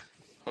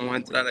 Vamos a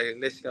entrar a la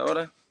iglesia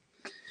ahora.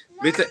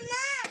 ¿Viste?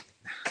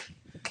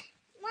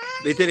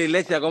 ¿Viste la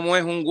iglesia cómo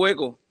es un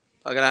hueco?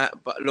 Para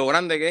lo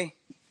grande que es.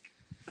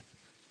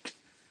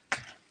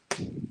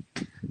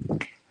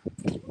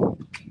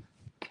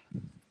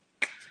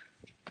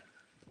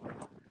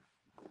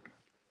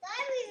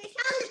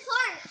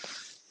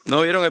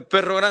 ¿No vieron el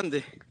perro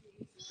grande?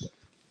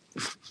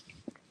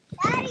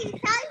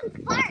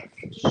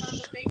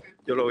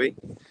 Yo lo vi.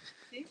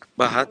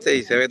 Bajaste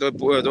y se ve todo el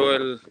pueblo, todo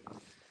el...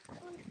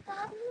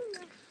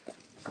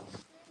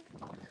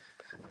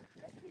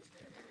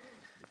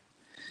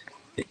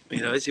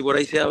 Mira, a ver si por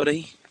ahí se abre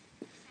ahí.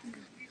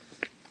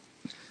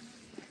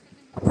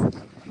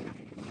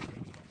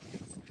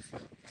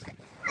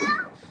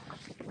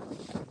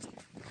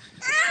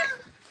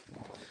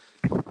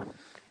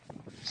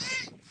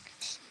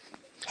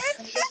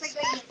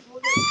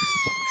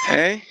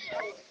 ¿Eh?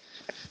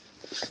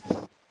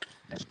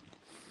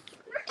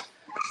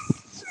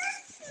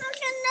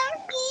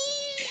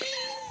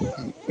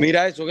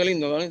 Mira eso, qué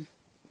lindo, ¿no?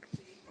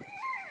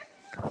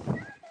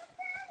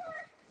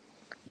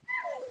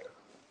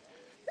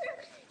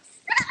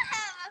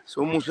 Es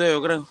un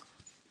museo, creo.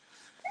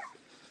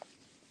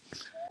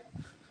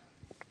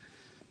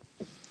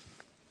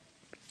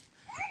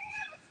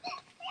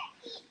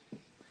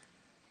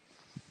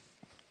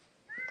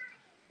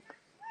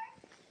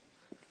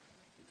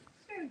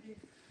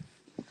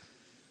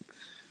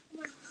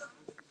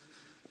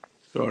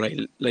 Pero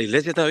la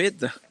iglesia está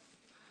abierta.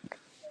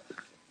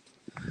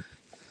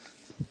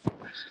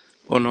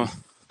 ¿O no?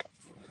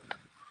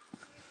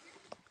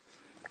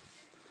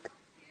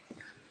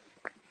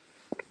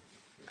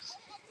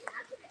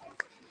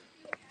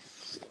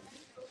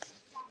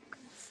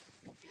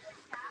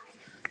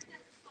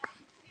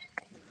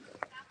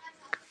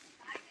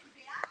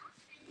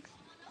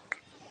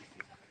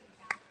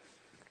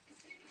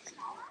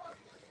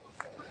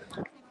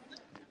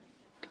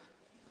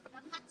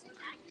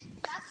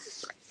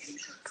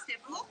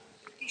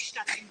 Die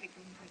Stadt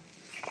entwickeln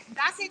können. Und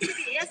da sehen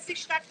Sie die erste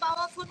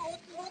Stadtmauer von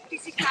Rothenburg, die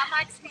sich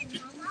damals wie ein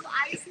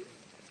Hufeisen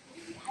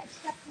in die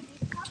Altstadt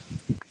gelegt hat.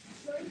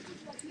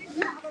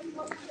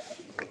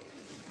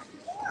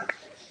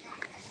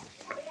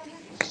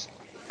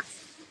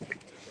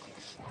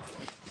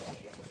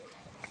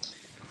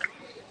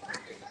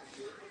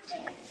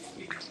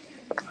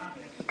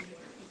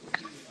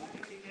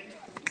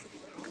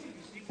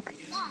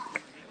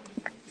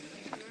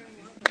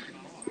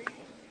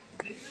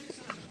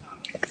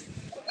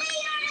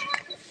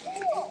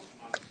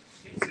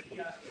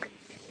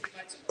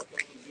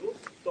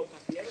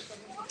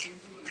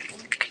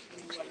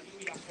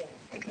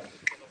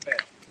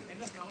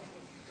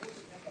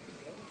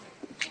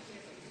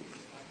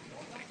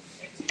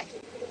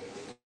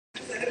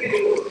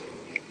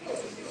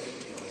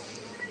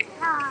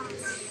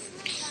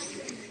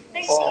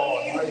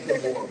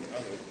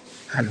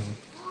 Hello.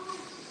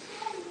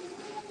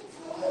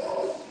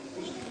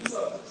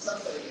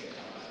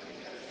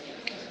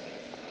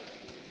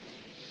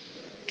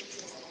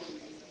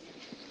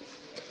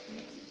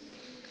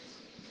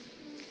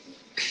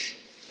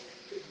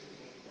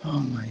 Oh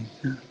my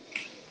God.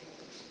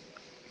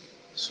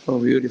 So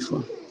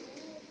beautiful.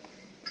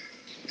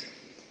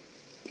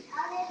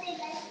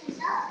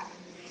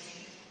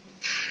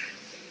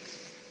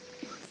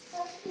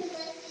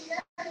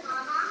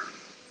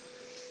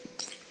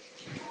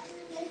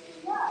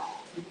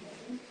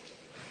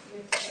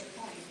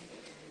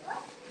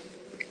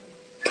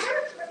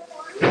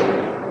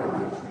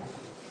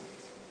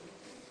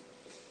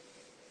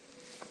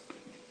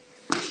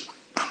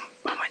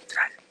 Vamos a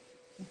entrar.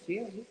 Sí,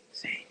 oye.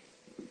 Sí.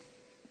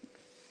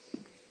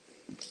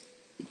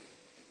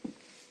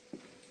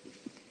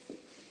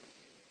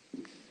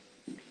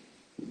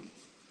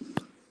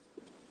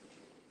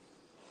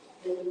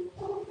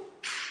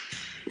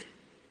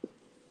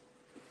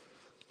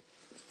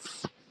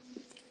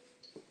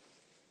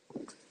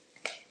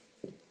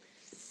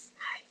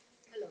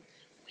 Hello.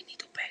 We need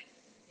to pay.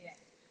 Yeah.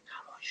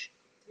 How much?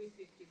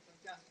 350 for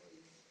just for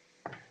you.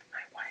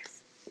 My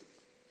wife.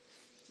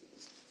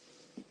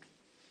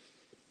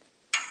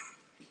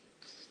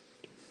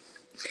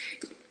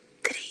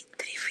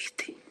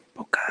 350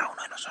 por cada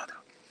uno de nosotros.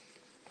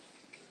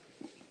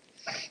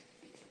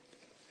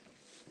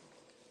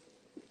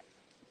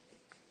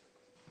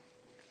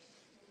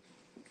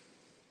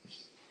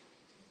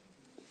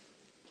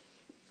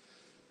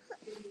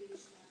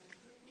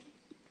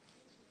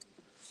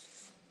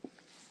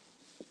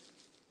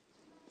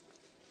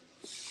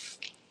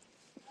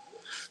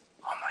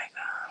 Oh my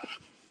God.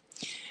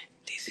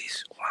 This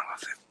is one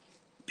of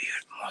the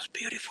most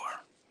beautiful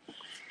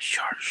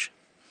church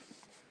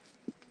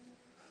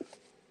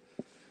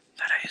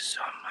that I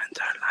saw in my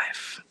entire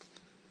life.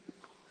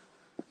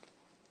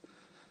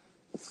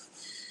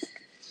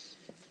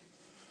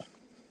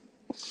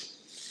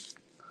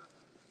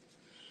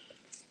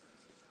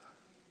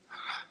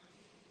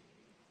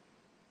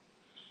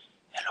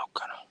 Es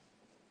loca, ¿no?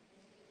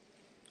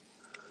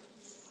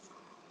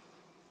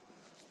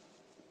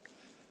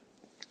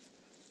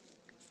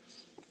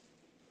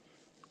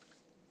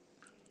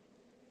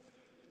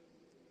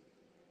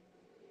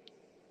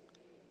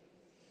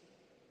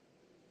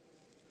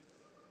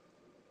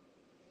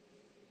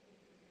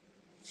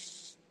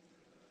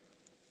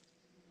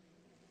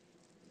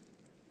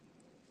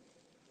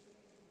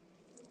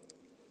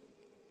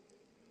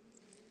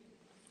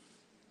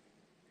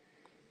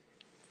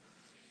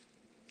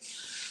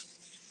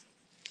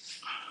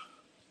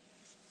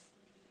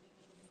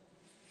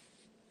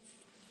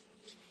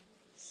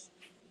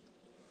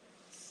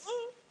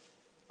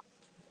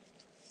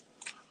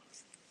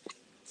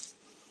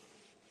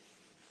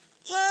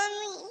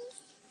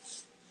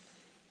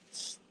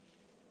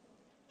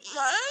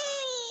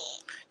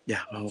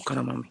 Ya, vamos a buscar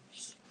a mami.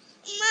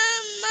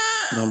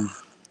 Vamos.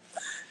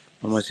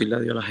 Vamos a decirle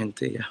adiós a la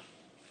gente ya.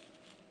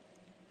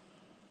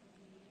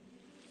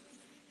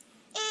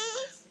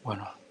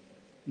 Bueno,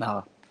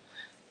 nada.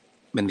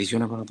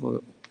 Bendiciones para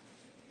todos.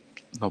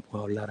 No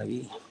puedo hablar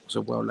aquí. No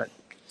se puede hablar.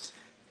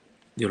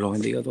 Dios los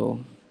bendiga a todos.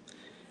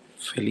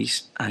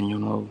 Feliz año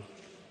nuevo.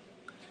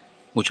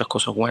 Muchas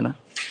cosas buenas.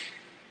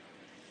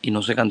 Y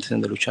no se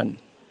cansen de luchar.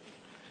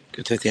 Que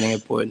ustedes tienen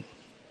el poder.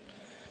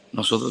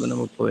 Nosotros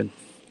tenemos el poder.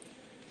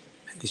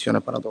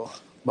 Bendiciones para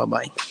todos. Bye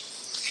bye.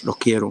 Los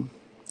quiero.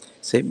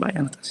 Say bye,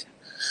 Anastasia.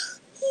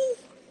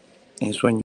 En sueño.